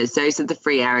managers. Those are the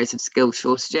 3 areas of skill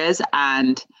shortages.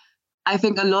 And I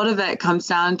think a lot of it comes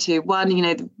down to one,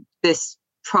 this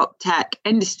Proptech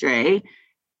industry.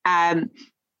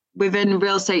 Within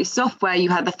real estate software, you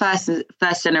had the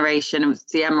first generation of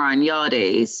the MRI and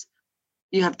Yardies.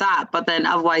 You have that, but then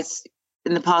otherwise,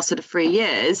 in the past sort of 3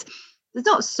 years, there's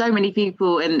not so many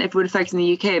people, and if we're focusing in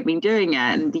the UK, have been doing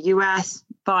it. In the US,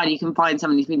 fine, you can find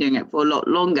someone who's been doing it for a lot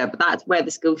longer, but that's where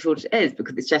the skill shortage is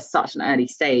because it's just such an early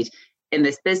stage in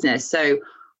this business. So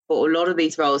for a lot of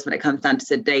these roles, when it comes down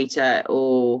to data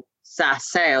or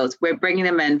SaaS sales, we're bringing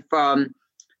them in from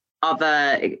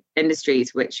other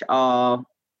industries which are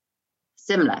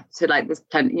similar. So like this,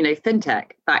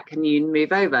 fintech, that can you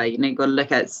move over? You've got to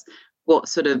look at what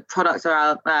sort of products are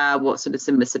out there, what sort of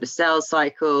similar sort of sales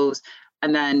cycles.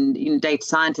 And then data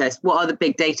scientists, what are the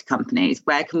big data companies?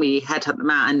 Where can we headhunt them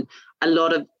out? And a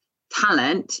lot of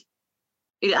talent,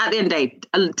 at the end of the day,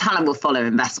 talent will follow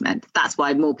investment. That's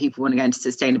why more people want to go into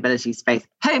sustainability space,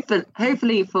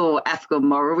 hopefully for ethical and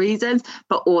moral reasons,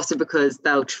 but also because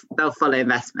they'll follow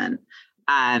investment.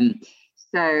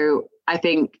 So I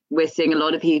think we're seeing a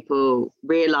lot of people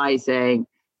realizing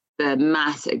the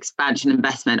mass expansion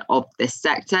investment of this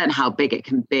sector and how big it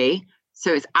can be.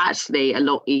 So it's actually a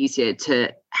lot easier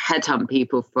to headhunt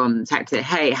people from the sector.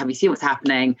 Hey, have you seen what's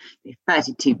happening?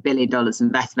 $32 billion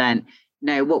investment.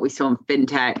 What we saw in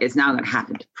fintech is now going to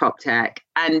happen to Proptech.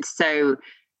 And so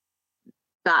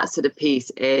that sort of piece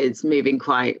is moving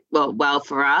quite well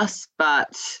for us.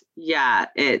 But yeah,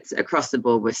 it's across the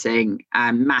board. We're seeing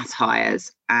mass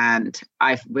hires, and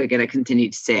we're going to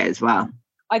continue to see it as well.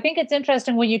 I think it's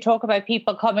interesting when you talk about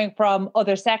people coming from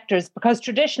other sectors, because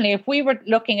traditionally, if we were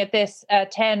looking at this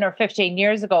 10 or 15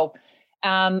 years ago,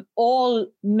 all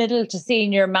middle to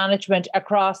senior management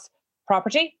across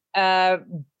property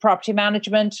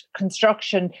management,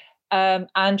 construction,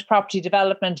 and property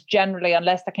development generally,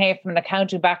 unless they came from an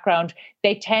accounting background,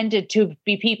 they tended to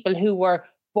be people who were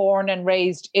born and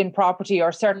raised in property,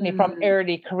 or certainly from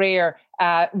early career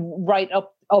right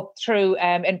up through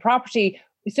in property.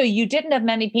 So you didn't have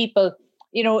many people,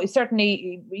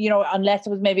 certainly, unless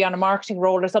it was maybe on a marketing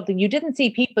role or something, you didn't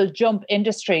see people jump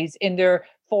industries in their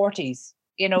 40s,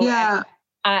 Yeah.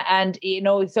 And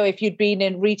so if you'd been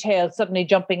in retail, suddenly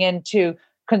jumping into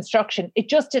construction, it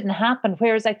just didn't happen.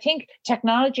 Whereas I think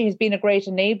technology has been a great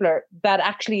enabler, that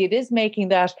actually it is making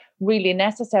that really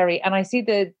necessary. And I see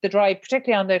the drive,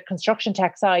 particularly on the construction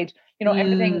tech side,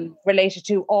 everything related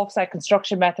to offsite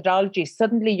construction methodology.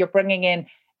 Suddenly you're bringing in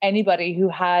anybody who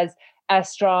has a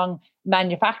strong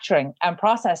manufacturing and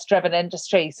process driven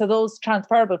industry. So those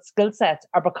transferable skill sets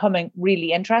are becoming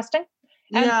really interesting.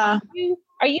 And yeah.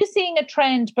 Are you seeing a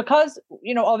trend? Because,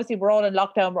 obviously we're all in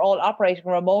lockdown, we're all operating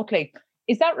remotely.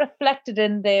 Is that reflected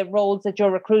in the roles that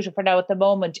you're recruiting for now at the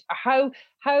moment? How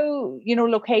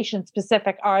location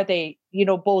specific are they,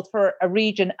 both for a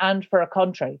region and for a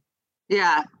country?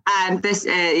 Yeah, and this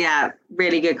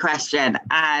really good question.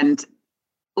 And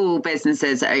all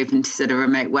businesses are open to sort of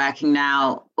remote working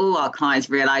now. All our clients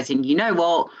realizing, you know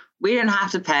what, we don't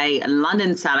have to pay a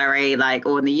London salary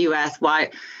or in the US.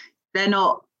 Why?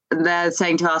 They're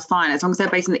saying to us, fine, as long as they're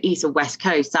based in the East or West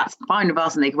Coast, that's fine with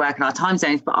us and they can work in our time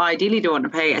zones. But ideally, don't want to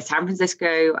pay a San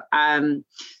Francisco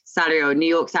salary or New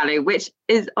York salary, which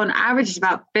is on average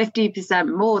about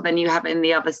 50% more than you have in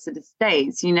the other sort of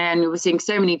states, and we're seeing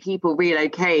so many people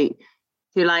relocate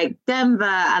to Denver,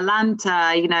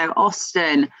 Atlanta,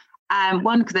 Austin.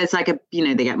 One, because there's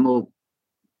they get more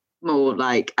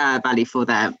value for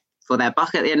their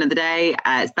buck at the end of the day.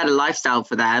 It's better lifestyle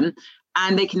for them.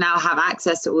 And they can now have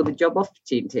access to all the job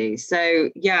opportunities. So,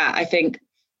 yeah, I think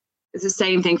it's the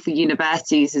same thing for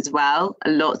universities as well.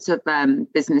 Lots of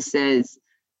businesses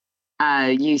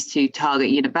used to target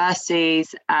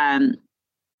universities. And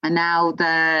now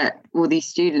all these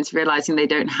students realizing they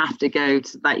don't have to go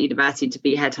to that university to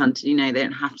be headhunted. They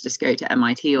don't have to just go to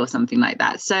MIT or something like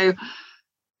that. So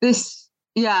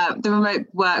the remote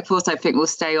workforce, I think, will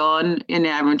stay on.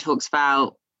 Everyone talks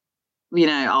about,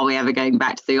 are we ever going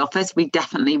back to the office? We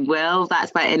definitely will.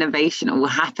 That's where innovation all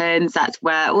happens. That's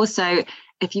where also,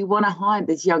 if you want to hire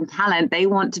this young talent, they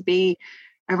want to be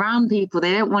around people.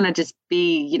 They don't want to just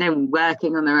be,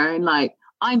 working on their own.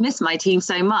 I miss my team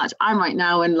so much. I'm right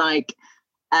now in my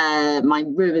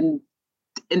room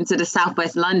in sort of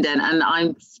Southwest London, and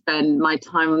I spend my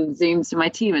time on Zooms to my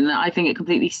team, and I think it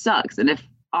completely sucks. And if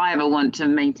I ever want to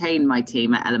maintain my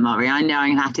team at LMRE, I know I'm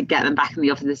going to have to get them back in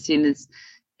the office as soon as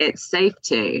it's safe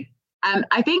to.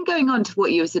 I think going on to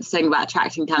what you were sort of saying about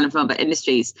attracting talent from other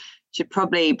industries should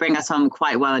probably bring us on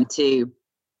quite well into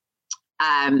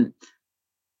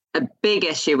a big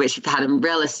issue which we've had in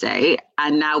real estate,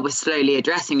 and now we're slowly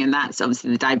addressing, and that's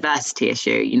obviously the diversity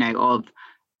issue,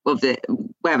 of the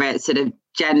whether it's sort of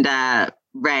gender,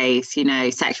 race,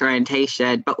 sexual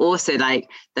orientation, but also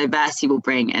diversity will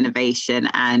bring innovation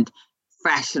and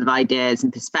fresh sort of ideas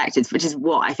and perspectives, which is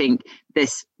what I think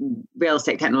this real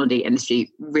estate technology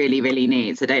industry really, really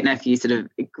needs. I don't know if you sort of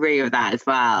agree with that as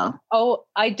well. Oh,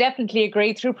 I definitely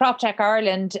agree. Through Proptech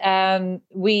Ireland,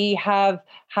 we have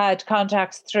had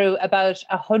contacts through about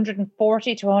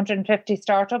 140 to 150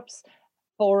 startups.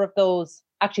 4 of those,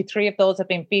 actually 3 of those have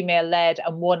been female-led,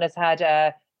 and 1 has had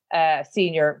a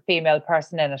senior female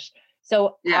person in it.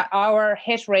 So our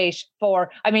hit rate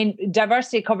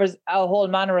diversity covers a whole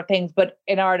manner of things, but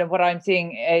in Ireland, what I'm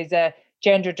seeing is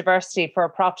gender diversity for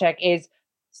Proptech is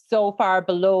so far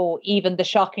below even the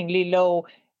shockingly low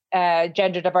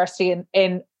gender diversity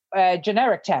in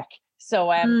generic tech.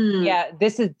 So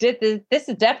this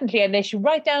is definitely an issue,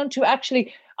 right down to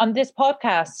actually on this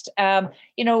podcast.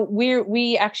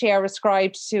 We actually are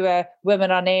ascribed to a Women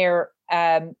on Air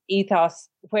ethos,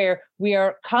 where we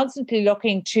are constantly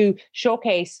looking to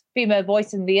showcase female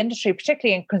voice in the industry,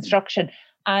 particularly in construction.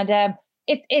 And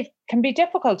it can be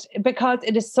difficult because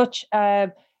it is such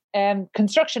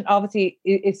construction obviously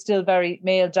is still very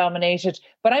male dominated,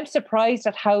 but I'm surprised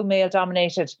at how male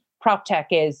dominated Proptech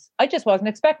is. I just wasn't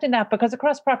expecting that, because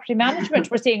across property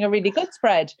management we're seeing a really good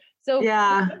spread. So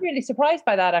I'm really surprised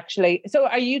by that, actually. So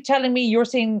are you telling me you're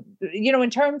seeing, in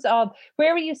terms of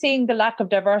where are you seeing the lack of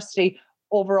diversity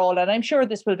overall? And I'm sure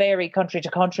this will vary country to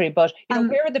country, but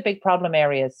where are the big problem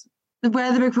areas?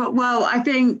 Well, I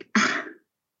think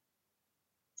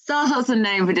startups are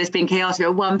known for just being chaotic.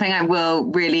 One thing I will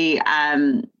really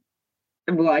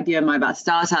what I do in my about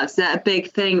startups, a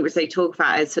big thing which they talk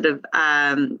about is sort of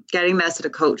getting their sort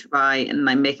of culture right, and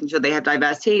making sure they have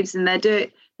diverse teams, and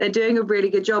they're doing a really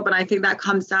good job. And I think that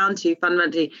comes down to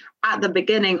fundamentally at the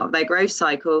beginning of their growth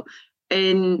cycle,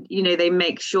 in they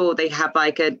make sure they have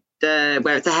where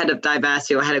it's a head of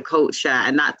diversity or head of culture,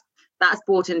 and that's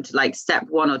brought into step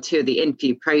 1 or 2 of the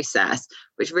interview process,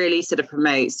 which really sort of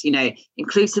promotes,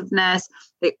 inclusiveness.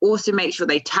 They also make sure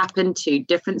they tap into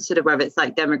different sort of, whether it's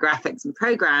demographics and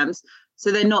programs. So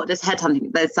they're not just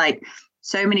headhunting. There's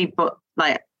so many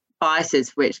biases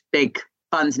which big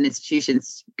funds and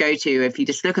institutions go to. If you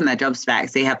just look on their job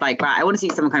specs, they have right, I want to see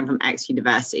someone coming from X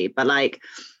university, but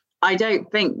I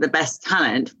don't think the best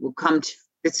talent will come to,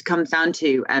 this comes down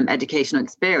to educational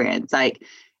experience.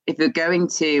 If you're going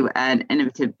to an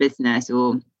innovative business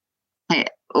or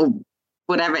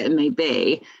whatever it may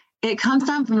be, it comes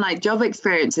down from job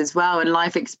experience as well, and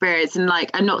life experience. And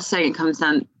I'm not saying it comes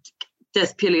down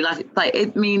just purely life.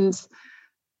 It means,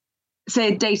 say,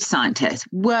 a data scientist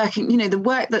working, the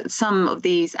work that some of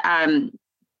these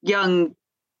young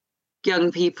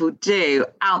people do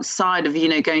outside of,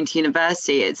 going to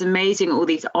university. It's amazing, all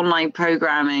these online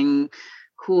programming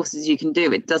courses you can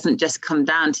do. It doesn't just come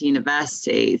down to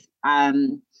universities.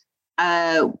 And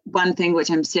one thing which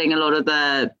I'm seeing a lot of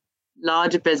the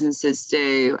larger businesses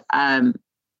do,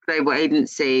 global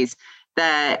agencies,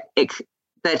 they're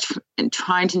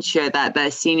trying to ensure that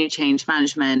their senior change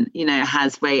management,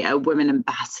 has a women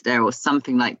ambassador or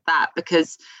something like that.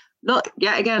 Because look,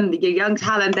 again, your young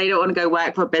talent, they don't want to go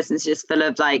work for a business just full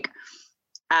of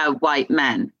white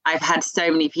men. I've had so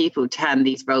many people turn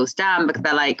these roles down because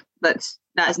they're like, that's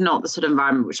not the sort of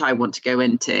environment which I want to go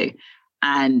into.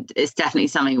 And it's definitely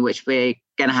something which we're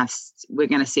going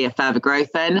to see a further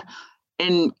growth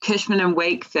in Cushman and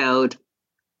Wakefield.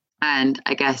 And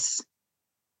I guess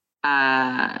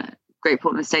Great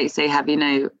Portland Estates, they have,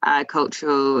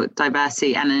 cultural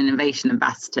diversity and innovation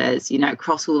ambassadors,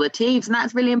 across all the teams. And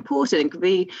that's really important. It could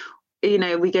be,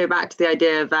 we go back to the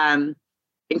idea of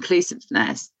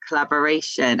inclusiveness,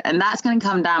 collaboration, and that's going to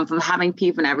come down from having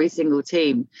people in every single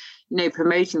team,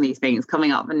 promoting these things,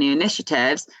 coming up with new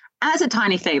initiatives. And that's a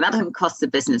tiny thing. That doesn't cost the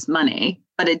business money,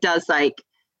 but it does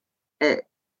it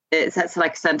sets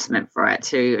a sentiment for it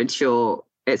to ensure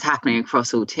it's happening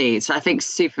across all teams. So I think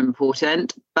super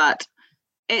important, but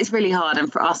it's really hard.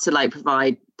 And for us to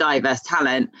provide diverse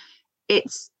talent,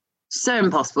 it's so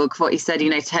impossible. What you said,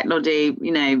 technology,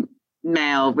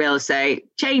 male, real estate,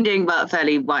 changing, but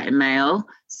fairly white and male.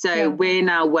 So we're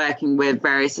now working with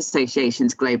various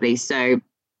associations globally. So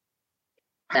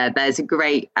there's a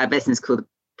great business called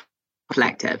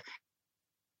Collective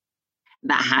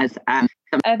that has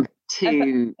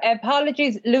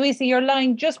apologies, Louisa, your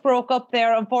line just broke up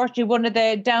there. Unfortunately, one of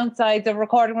the downsides of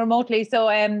recording remotely. So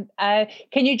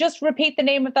can you just repeat the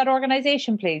name of that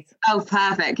organization, please? Oh,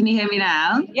 perfect. Can you hear me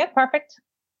now? Yeah, perfect.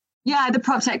 Yeah, the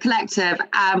Proptech Collective.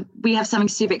 We have something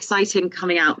super exciting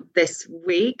coming out this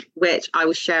week, which I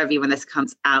will share with you when this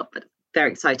comes out. But very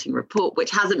exciting report,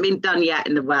 which hasn't been done yet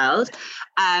in the world.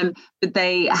 But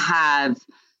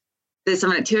there's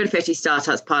something like 250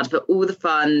 startups part of it, all the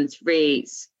funds,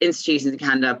 REITs, institutions in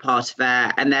Canada are part of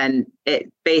it. And then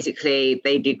they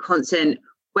do constant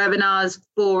webinars,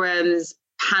 forums,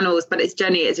 panels, but it's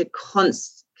a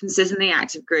consistently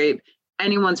active group.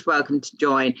 Anyone's welcome to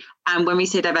join. And when we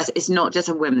say diverse, it's not just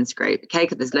a women's group, okay?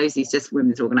 Because there's loads of these just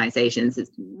women's organizations.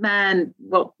 It's men,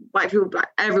 white people,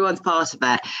 black, everyone's part of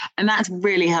it. And that's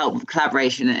really helped with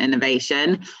collaboration and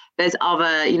innovation. There's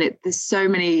there's so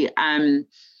many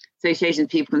associations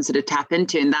people can sort of tap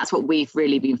into. And that's what we've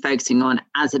really been focusing on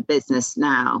as a business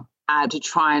now, to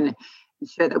try and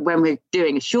ensure that when we're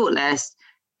doing a shortlist,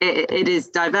 it is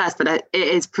diverse, but it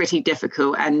is pretty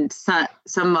difficult. And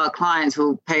some of our clients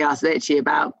will pay us literally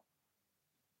about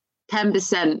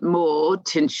 10% more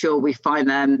to ensure we find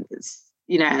them,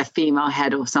 a female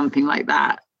head or something like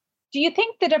that. Do you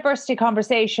think the diversity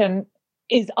conversation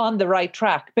is on the right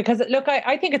track? Because look,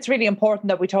 I think it's really important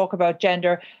that we talk about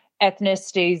gender,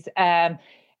 ethnicities,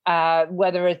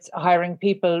 whether it's hiring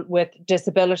people with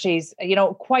disabilities.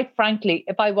 Quite frankly,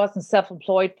 if I wasn't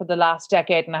self-employed for the last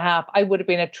decade and a half, I would have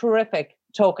been a terrific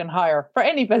token hire for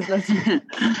any business.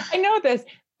 I know this.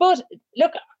 But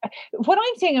look, what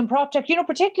I'm seeing in Proptech,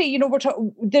 particularly,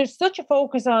 there's such a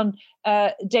focus on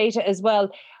data as well.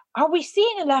 Are we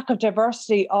seeing a lack of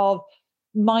diversity of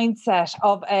mindset,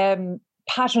 of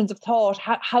patterns of thought,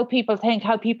 how people think,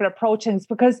 how people approach things?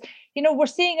 Because, we're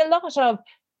seeing a lot of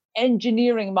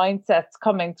engineering mindsets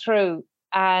coming through.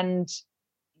 And,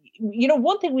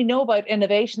 one thing we know about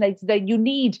innovation is that you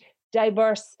need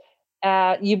diverse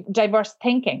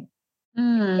thinking.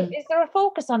 Is there a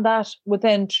focus on that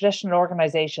within traditional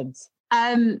organizations?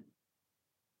 So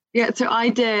I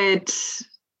did.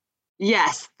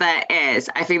 Yes, there is.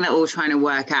 I think they're all trying to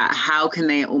work out how can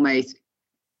they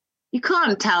you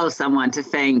can't tell someone to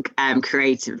think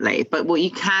creatively, but what you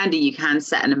can do, you can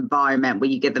set an environment where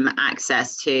you give them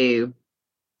access to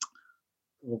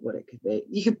what it could be.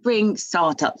 You could bring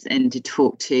startups in to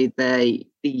talk to the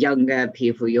younger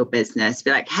people, your business,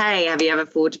 be like, hey, have you ever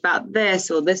thought about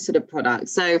this or this sort of product?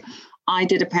 So I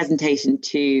did a presentation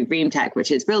to REMTech,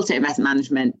 which is Real Estate Investment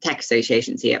Management Tech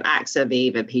Association. So you have AXA,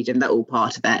 Viva, PGIM, they're all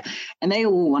part of it. And they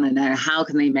all want to know how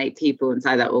can they make people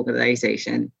inside that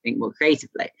organization think more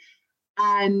creatively.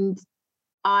 And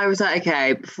I was like,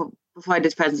 okay, before I did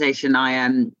this presentation,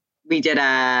 we did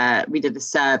a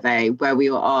survey where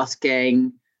we were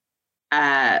asking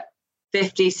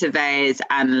 50 surveyors,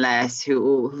 analysts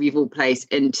who we've all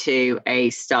placed into a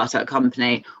startup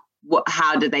company.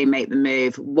 How do they make the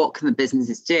move? What can the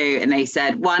businesses do? And they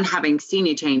said, one, having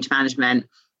senior change management,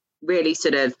 really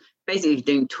sort of basically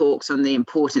doing talks on the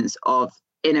importance of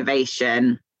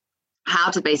innovation,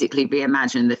 how to basically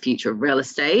reimagine the future of real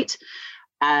estate.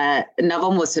 Another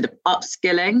one was sort of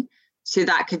upskilling. So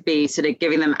that could be sort of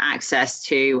giving them access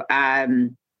to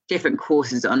different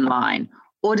courses online,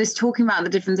 or just talking about the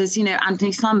differences.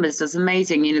 Anthony Slumbers does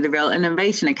amazing, the Real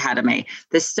Innovation Academy.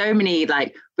 There's so many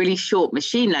like really short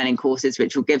machine learning courses,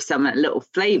 which will give someone a little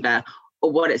flavor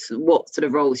of what sort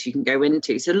of roles you can go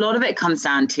into. So a lot of it comes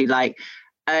down to like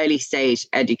early stage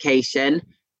education,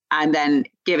 and then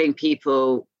giving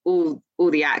people all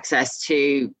the access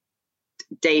to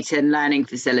data and learning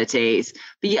facilities.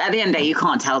 But at the end of the day, you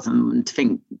can't tell them to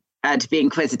think, to be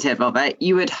inquisitive of it.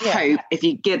 You would hope if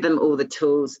you give them all the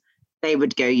tools, they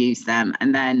would go use them.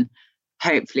 And then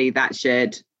hopefully that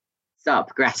should start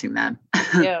progressing them.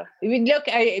 Yeah. I mean, look,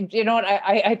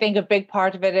 I think a big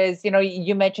part of it is,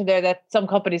 you mentioned there that some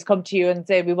companies come to you and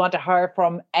say, we want to hire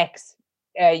from X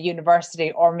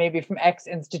university or maybe from X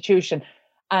institution.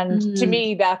 And to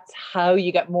me, that's how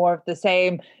you get more of the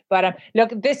same. But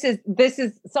look, this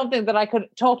is something that I could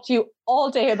talk to you all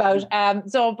day about.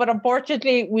 But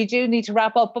unfortunately, we do need to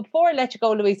wrap up. But before I let you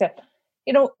go, Louisa,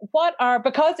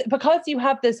 because you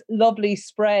have this lovely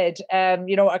spread,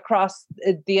 across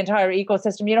the entire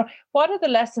ecosystem, what are the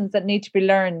lessons that need to be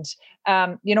learned,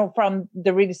 from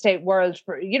the real estate world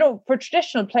for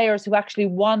traditional players who actually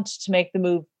want to make the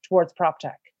move towards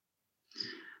Proptech?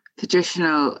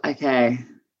 Traditional, okay.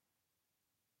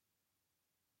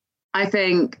 I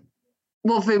think,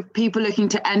 for people looking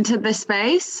to enter the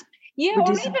space? Yeah,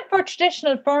 or even for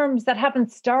traditional firms that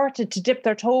haven't started to dip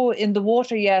their toe in the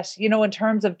water yet, in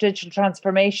terms of digital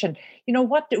transformation,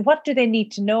 what do they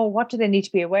need to know? What do they need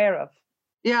to be aware of?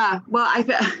 Yeah, well, I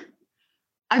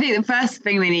think the first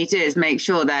thing they need to do is make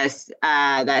sure their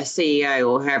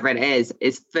CEO or whoever it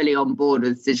is fully on board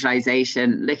with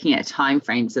digitalization, looking at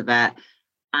timeframes of it,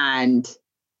 and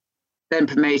then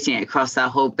promoting it across their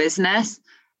whole business.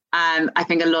 I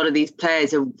think a lot of these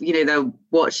players are, they're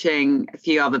watching a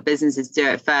few other businesses do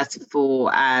it first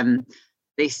before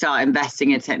they start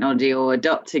investing in technology or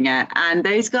adopting it. And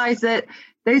those are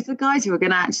the guys who are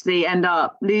going to actually end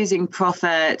up losing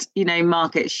profit,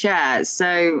 market share.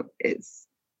 So it's.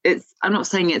 I'm not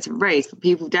saying it's a race, but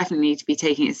people definitely need to be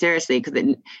taking it seriously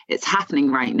because it's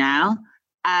happening right now.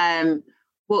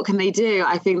 What can they do?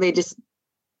 I think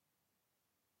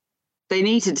they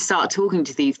need to start talking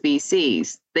to these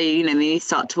VCs. They need to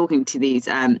start talking to these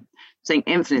saying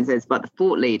influencers, but the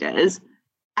thought leaders,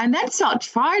 and then start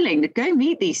trialing to go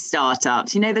meet these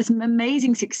startups. There's some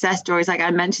amazing success stories. Like I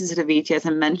mentioned sort of ETS, I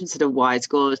mentioned sort of Wide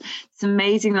Scores. It's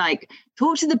amazing. Like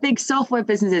talk to the big software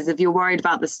businesses if you're worried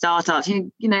about the startups.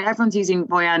 Everyone's using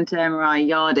Voyanta, MRI,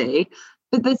 Yardi,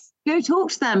 but go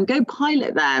talk to them, go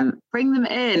pilot them, bring them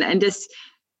in, and just.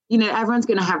 Everyone's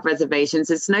going to have reservations.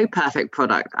 There's no perfect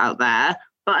product out there,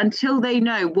 but until they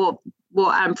know what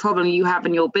problem you have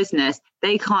in your business,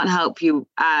 they can't help you,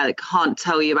 can't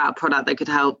tell you about a product that could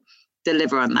help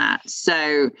deliver on that.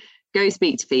 So go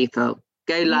speak to people,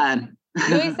 go learn.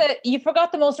 Louisa, you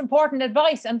forgot the most important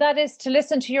advice, and that is to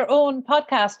listen to your own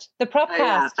podcast, the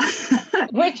Propcast,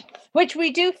 which we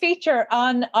do feature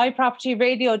on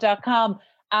iPropertyRadio.com.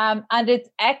 And it's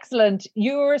excellent. Are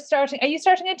you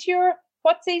starting into your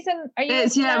what season are you?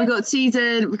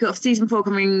 We've got season 4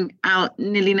 coming out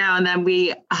nearly now, and then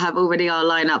we have already our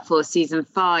lineup for season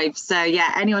 5. So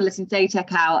anyone listening today, check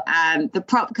out the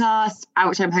Propcast,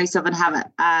 which I'm host of, and have it.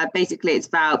 Basically, it's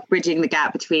about bridging the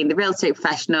gap between the real estate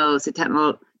professionals, the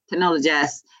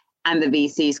technologists, and the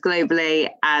VCs globally.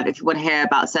 And if you want to hear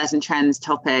about certain trends,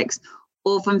 topics,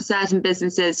 or from certain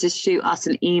businesses, just shoot us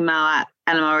an email at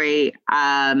LMRE.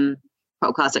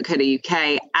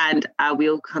 Podcast.co.uk, and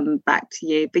we'll come back to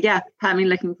you. But Pammy,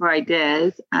 looking for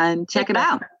ideas and check it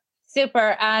out.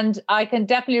 Super. And I can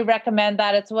definitely recommend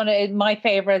that. It's one of my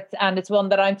favorites, and it's one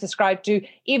that I'm subscribed to.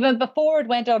 Even before it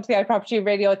went on to the iProperty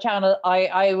Radio channel,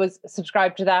 I was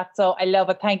subscribed to that. So I love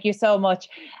it. Thank you so much.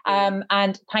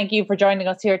 And thank you for joining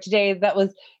us here today. That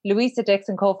was Louisa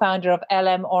Dickens, co-founder of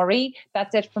LMRE.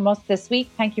 That's it from us this week.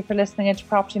 Thank you for listening into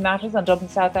Property Matters on Dublin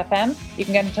South FM. You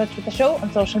can get in touch with the show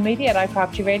on social media at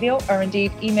iProperty Radio, or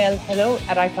indeed email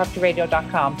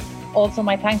hello@iPropertyRadio.com. Also,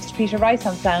 my thanks to Peter Rice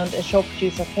on sound and show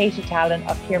producer Katie Tallon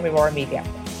of Hear Me Roar Media.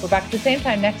 We're back at the same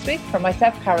time next week. For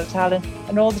myself, Carol Tallon,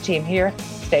 and all the team here,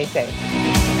 stay safe.